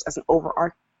apocalypse as an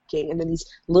overarching and then these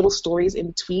little stories in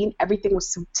between, everything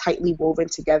was so tightly woven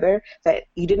together that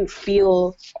you didn't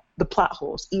feel the plot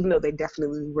holes, even though they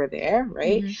definitely were there,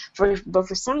 right? Mm-hmm. But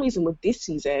for some reason with this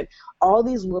season, all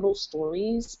these little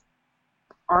stories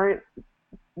aren't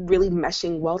really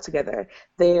meshing well together.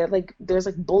 They're like, there's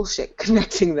like bullshit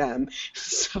connecting them.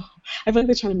 So I feel like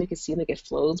they're trying to make it seem like it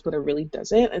flows, but it really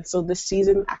doesn't. And so this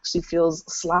season actually feels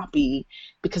sloppy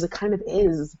because it kind of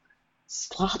is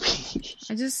sloppy.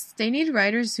 They need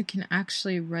writers who can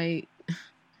actually write.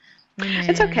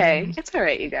 It's okay. It's all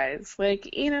right, you guys.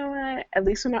 Like, you know what? At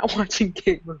least we're not watching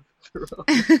Game of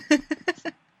Thrones.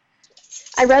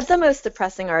 I read the most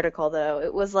depressing article, though.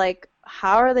 It was like,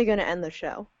 how are they going to end the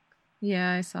show?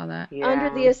 Yeah, I saw that. Yeah. Under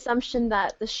the assumption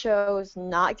that the show is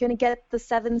not going to get the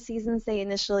 7 seasons they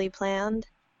initially planned.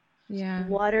 Yeah.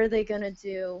 What are they going to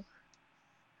do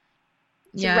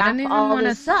to wrap all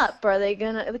this up? Are they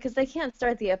going to... Because they can't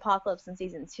start the apocalypse in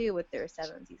season 2 with their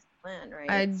 7-season plan,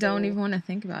 right? I don't even want to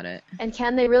think about it. And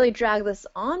can they really drag this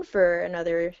on for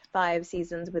another 5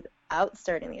 seasons without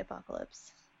starting the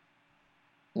apocalypse?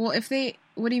 Well, if they...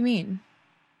 What do you mean?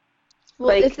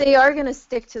 Well, like, if they are going to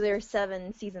stick to their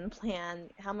 7-season plan,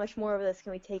 how much more of this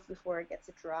can we take before it gets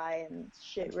dry and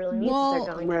shit really needs to start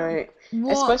going down? Right.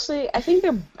 Well, especially, I think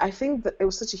that it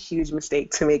was such a huge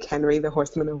mistake to make Henry the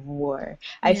Horseman of War.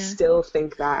 Yeah. I still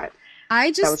think that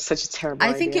that was such a terrible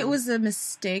idea. I think it was a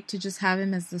mistake to just have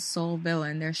him as the sole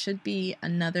villain. There should be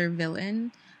another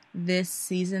villain this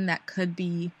season that could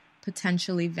be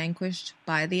potentially vanquished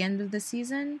by the end of the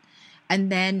season. And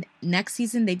then next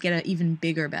season, they'd get an even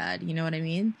bigger bad. You know what I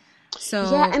mean? So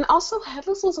yeah, and also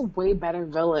Headless was a way better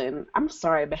villain. I'm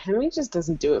sorry, but Henry just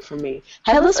doesn't do it for me.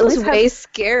 Headless was way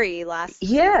scary last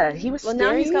season. Yeah, he was scary. Well,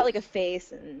 now he's got like a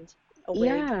face and a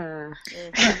wig. Yeah.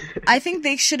 I think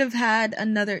they should have had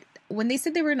another... When they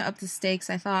said they were going to up the stakes,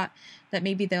 I thought that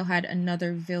maybe they'll had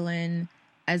another villain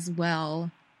as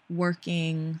well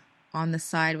working on the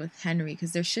side with Henry.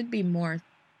 Because there should be more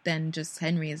than just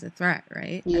Henry as a threat,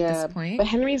 right? Yeah, at this point. But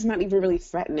Henry's not even really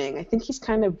threatening. I think he's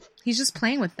just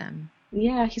playing with them.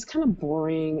 Yeah, he's kind of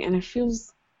boring, and it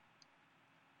feels...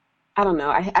 I don't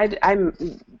know.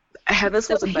 Headless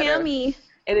was a better... hammy.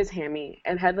 It is hammy,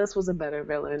 and Headless was a better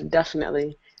villain,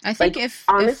 definitely. I think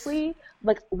honestly,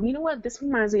 you know what? This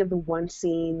reminds me of the one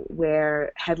scene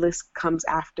where Headless comes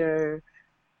after...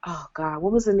 Oh, God,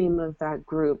 what was the name of that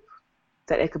group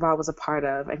that Ichabod was a part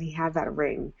of, and he had that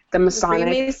ring, the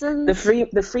Masonic,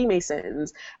 the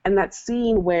Freemasons, and that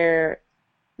scene where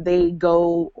they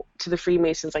go to the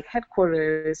Freemasons like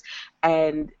headquarters,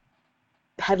 and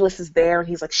Headless is there, and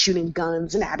he's like shooting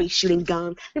guns, and Abby's shooting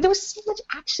guns. Like, there was so much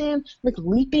action, like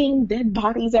leaping, dead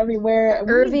bodies everywhere.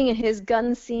 Irving and his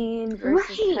gun scene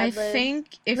versus Headless. I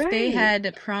think if they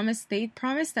had promised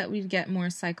that we'd get more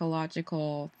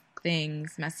psychological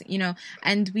things messing, you know,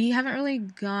 and we haven't really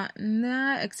gotten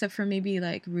that except for maybe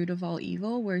like Root of All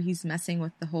Evil, where he's messing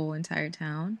with the whole entire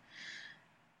town.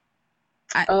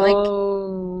 That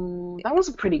was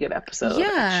a pretty good episode,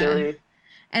 actually.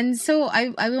 And so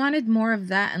I wanted more of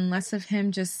that and less of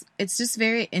him it's just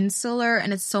very insular,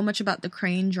 and it's so much about the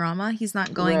Crane drama. He's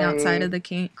not going outside of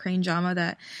the Crane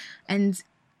drama and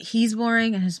he's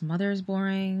boring and his mother is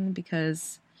boring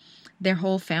because their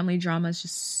whole family drama is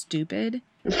just stupid.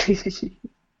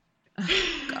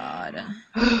 Oh, God.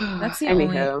 That's the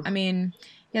only... I mean,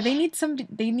 Yeah, they need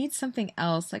something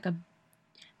else.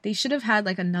 They should have had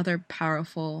like another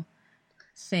powerful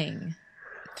thing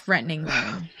threatening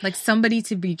them, like somebody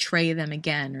to betray them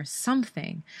again or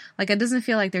something. Like, it doesn't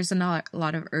feel like there's a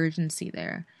lot of urgency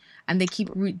there, and they keep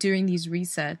doing these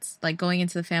resets, like going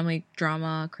into the family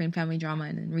drama, Korean family drama,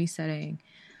 and then resetting,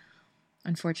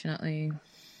 unfortunately.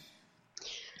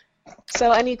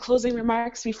 So any closing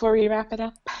remarks before we wrap it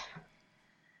up?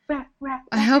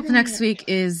 I hope next week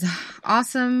is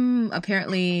awesome.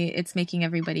 Apparently it's making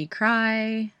everybody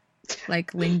cry,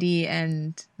 like Lindy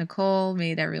and Nicole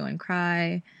made everyone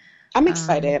cry. I'm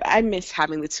excited. I miss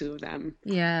having the two of them.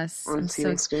 Yes, on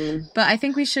TV screen. But I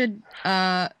think we should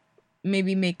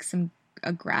maybe make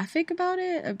a graphic about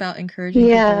it, about encouraging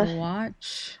people to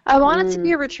watch. I want it to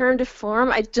be a return to form.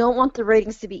 I don't want the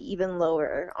ratings to be even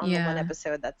lower on the one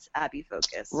episode that's Abby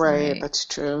focused. Right, that's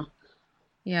true.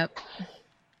 Yep.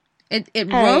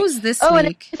 It rose this week.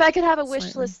 And if I could have a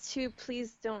wish list too,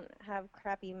 please don't have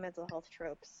crappy mental health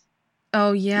tropes.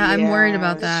 Oh yeah, I'm worried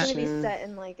about that. It's gonna be set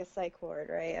in like a psych ward,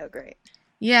 right? Oh great.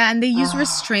 Yeah, and they use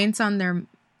restraints on their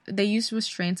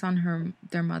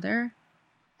mother.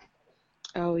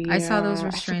 Oh yeah. I saw those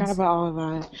restraints. I forgot about all of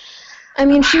that. I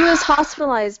mean, she was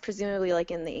hospitalized presumably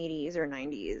like in the 80s or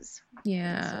 90s.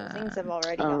 Yeah. So things have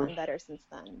already gotten better since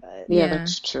then, but yeah,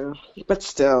 that's true. But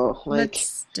still,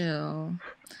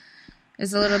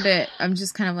 it's a little bit. I'm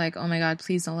just kind of like, oh my god,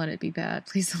 please don't let it be bad.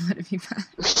 Please don't let it be bad.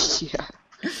 Yeah.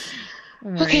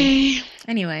 Right. Okay.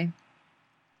 Anyway.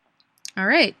 All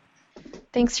right.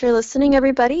 Thanks for listening,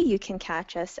 everybody. You can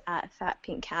catch us at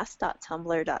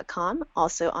fatpinkcast.tumblr.com,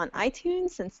 also on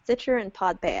iTunes and Stitcher and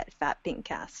Podbay at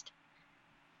fatpinkcast.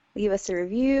 Leave us a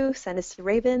review, send us to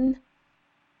Raven,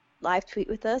 live tweet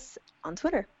with us on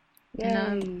Twitter.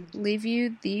 And I'll leave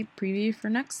you the preview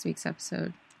for next week's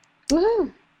episode.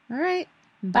 Woohoo! All right.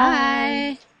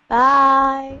 Bye.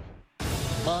 Bye.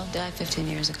 Mom died 15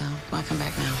 years ago. Why come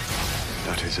back now?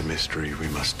 That is a mystery we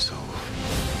must solve.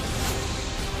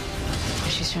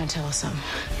 She's trying to tell us something.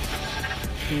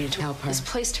 We need to help her. This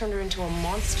place turned her into a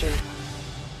monster.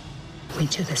 We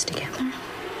do this together.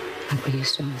 Like we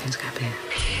used to when things got bad.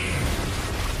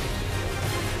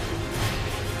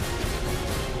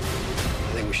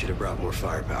 I think we should have brought more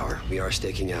firepower. We are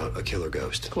staking out a killer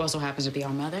ghost. Who also happens to be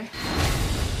our mother.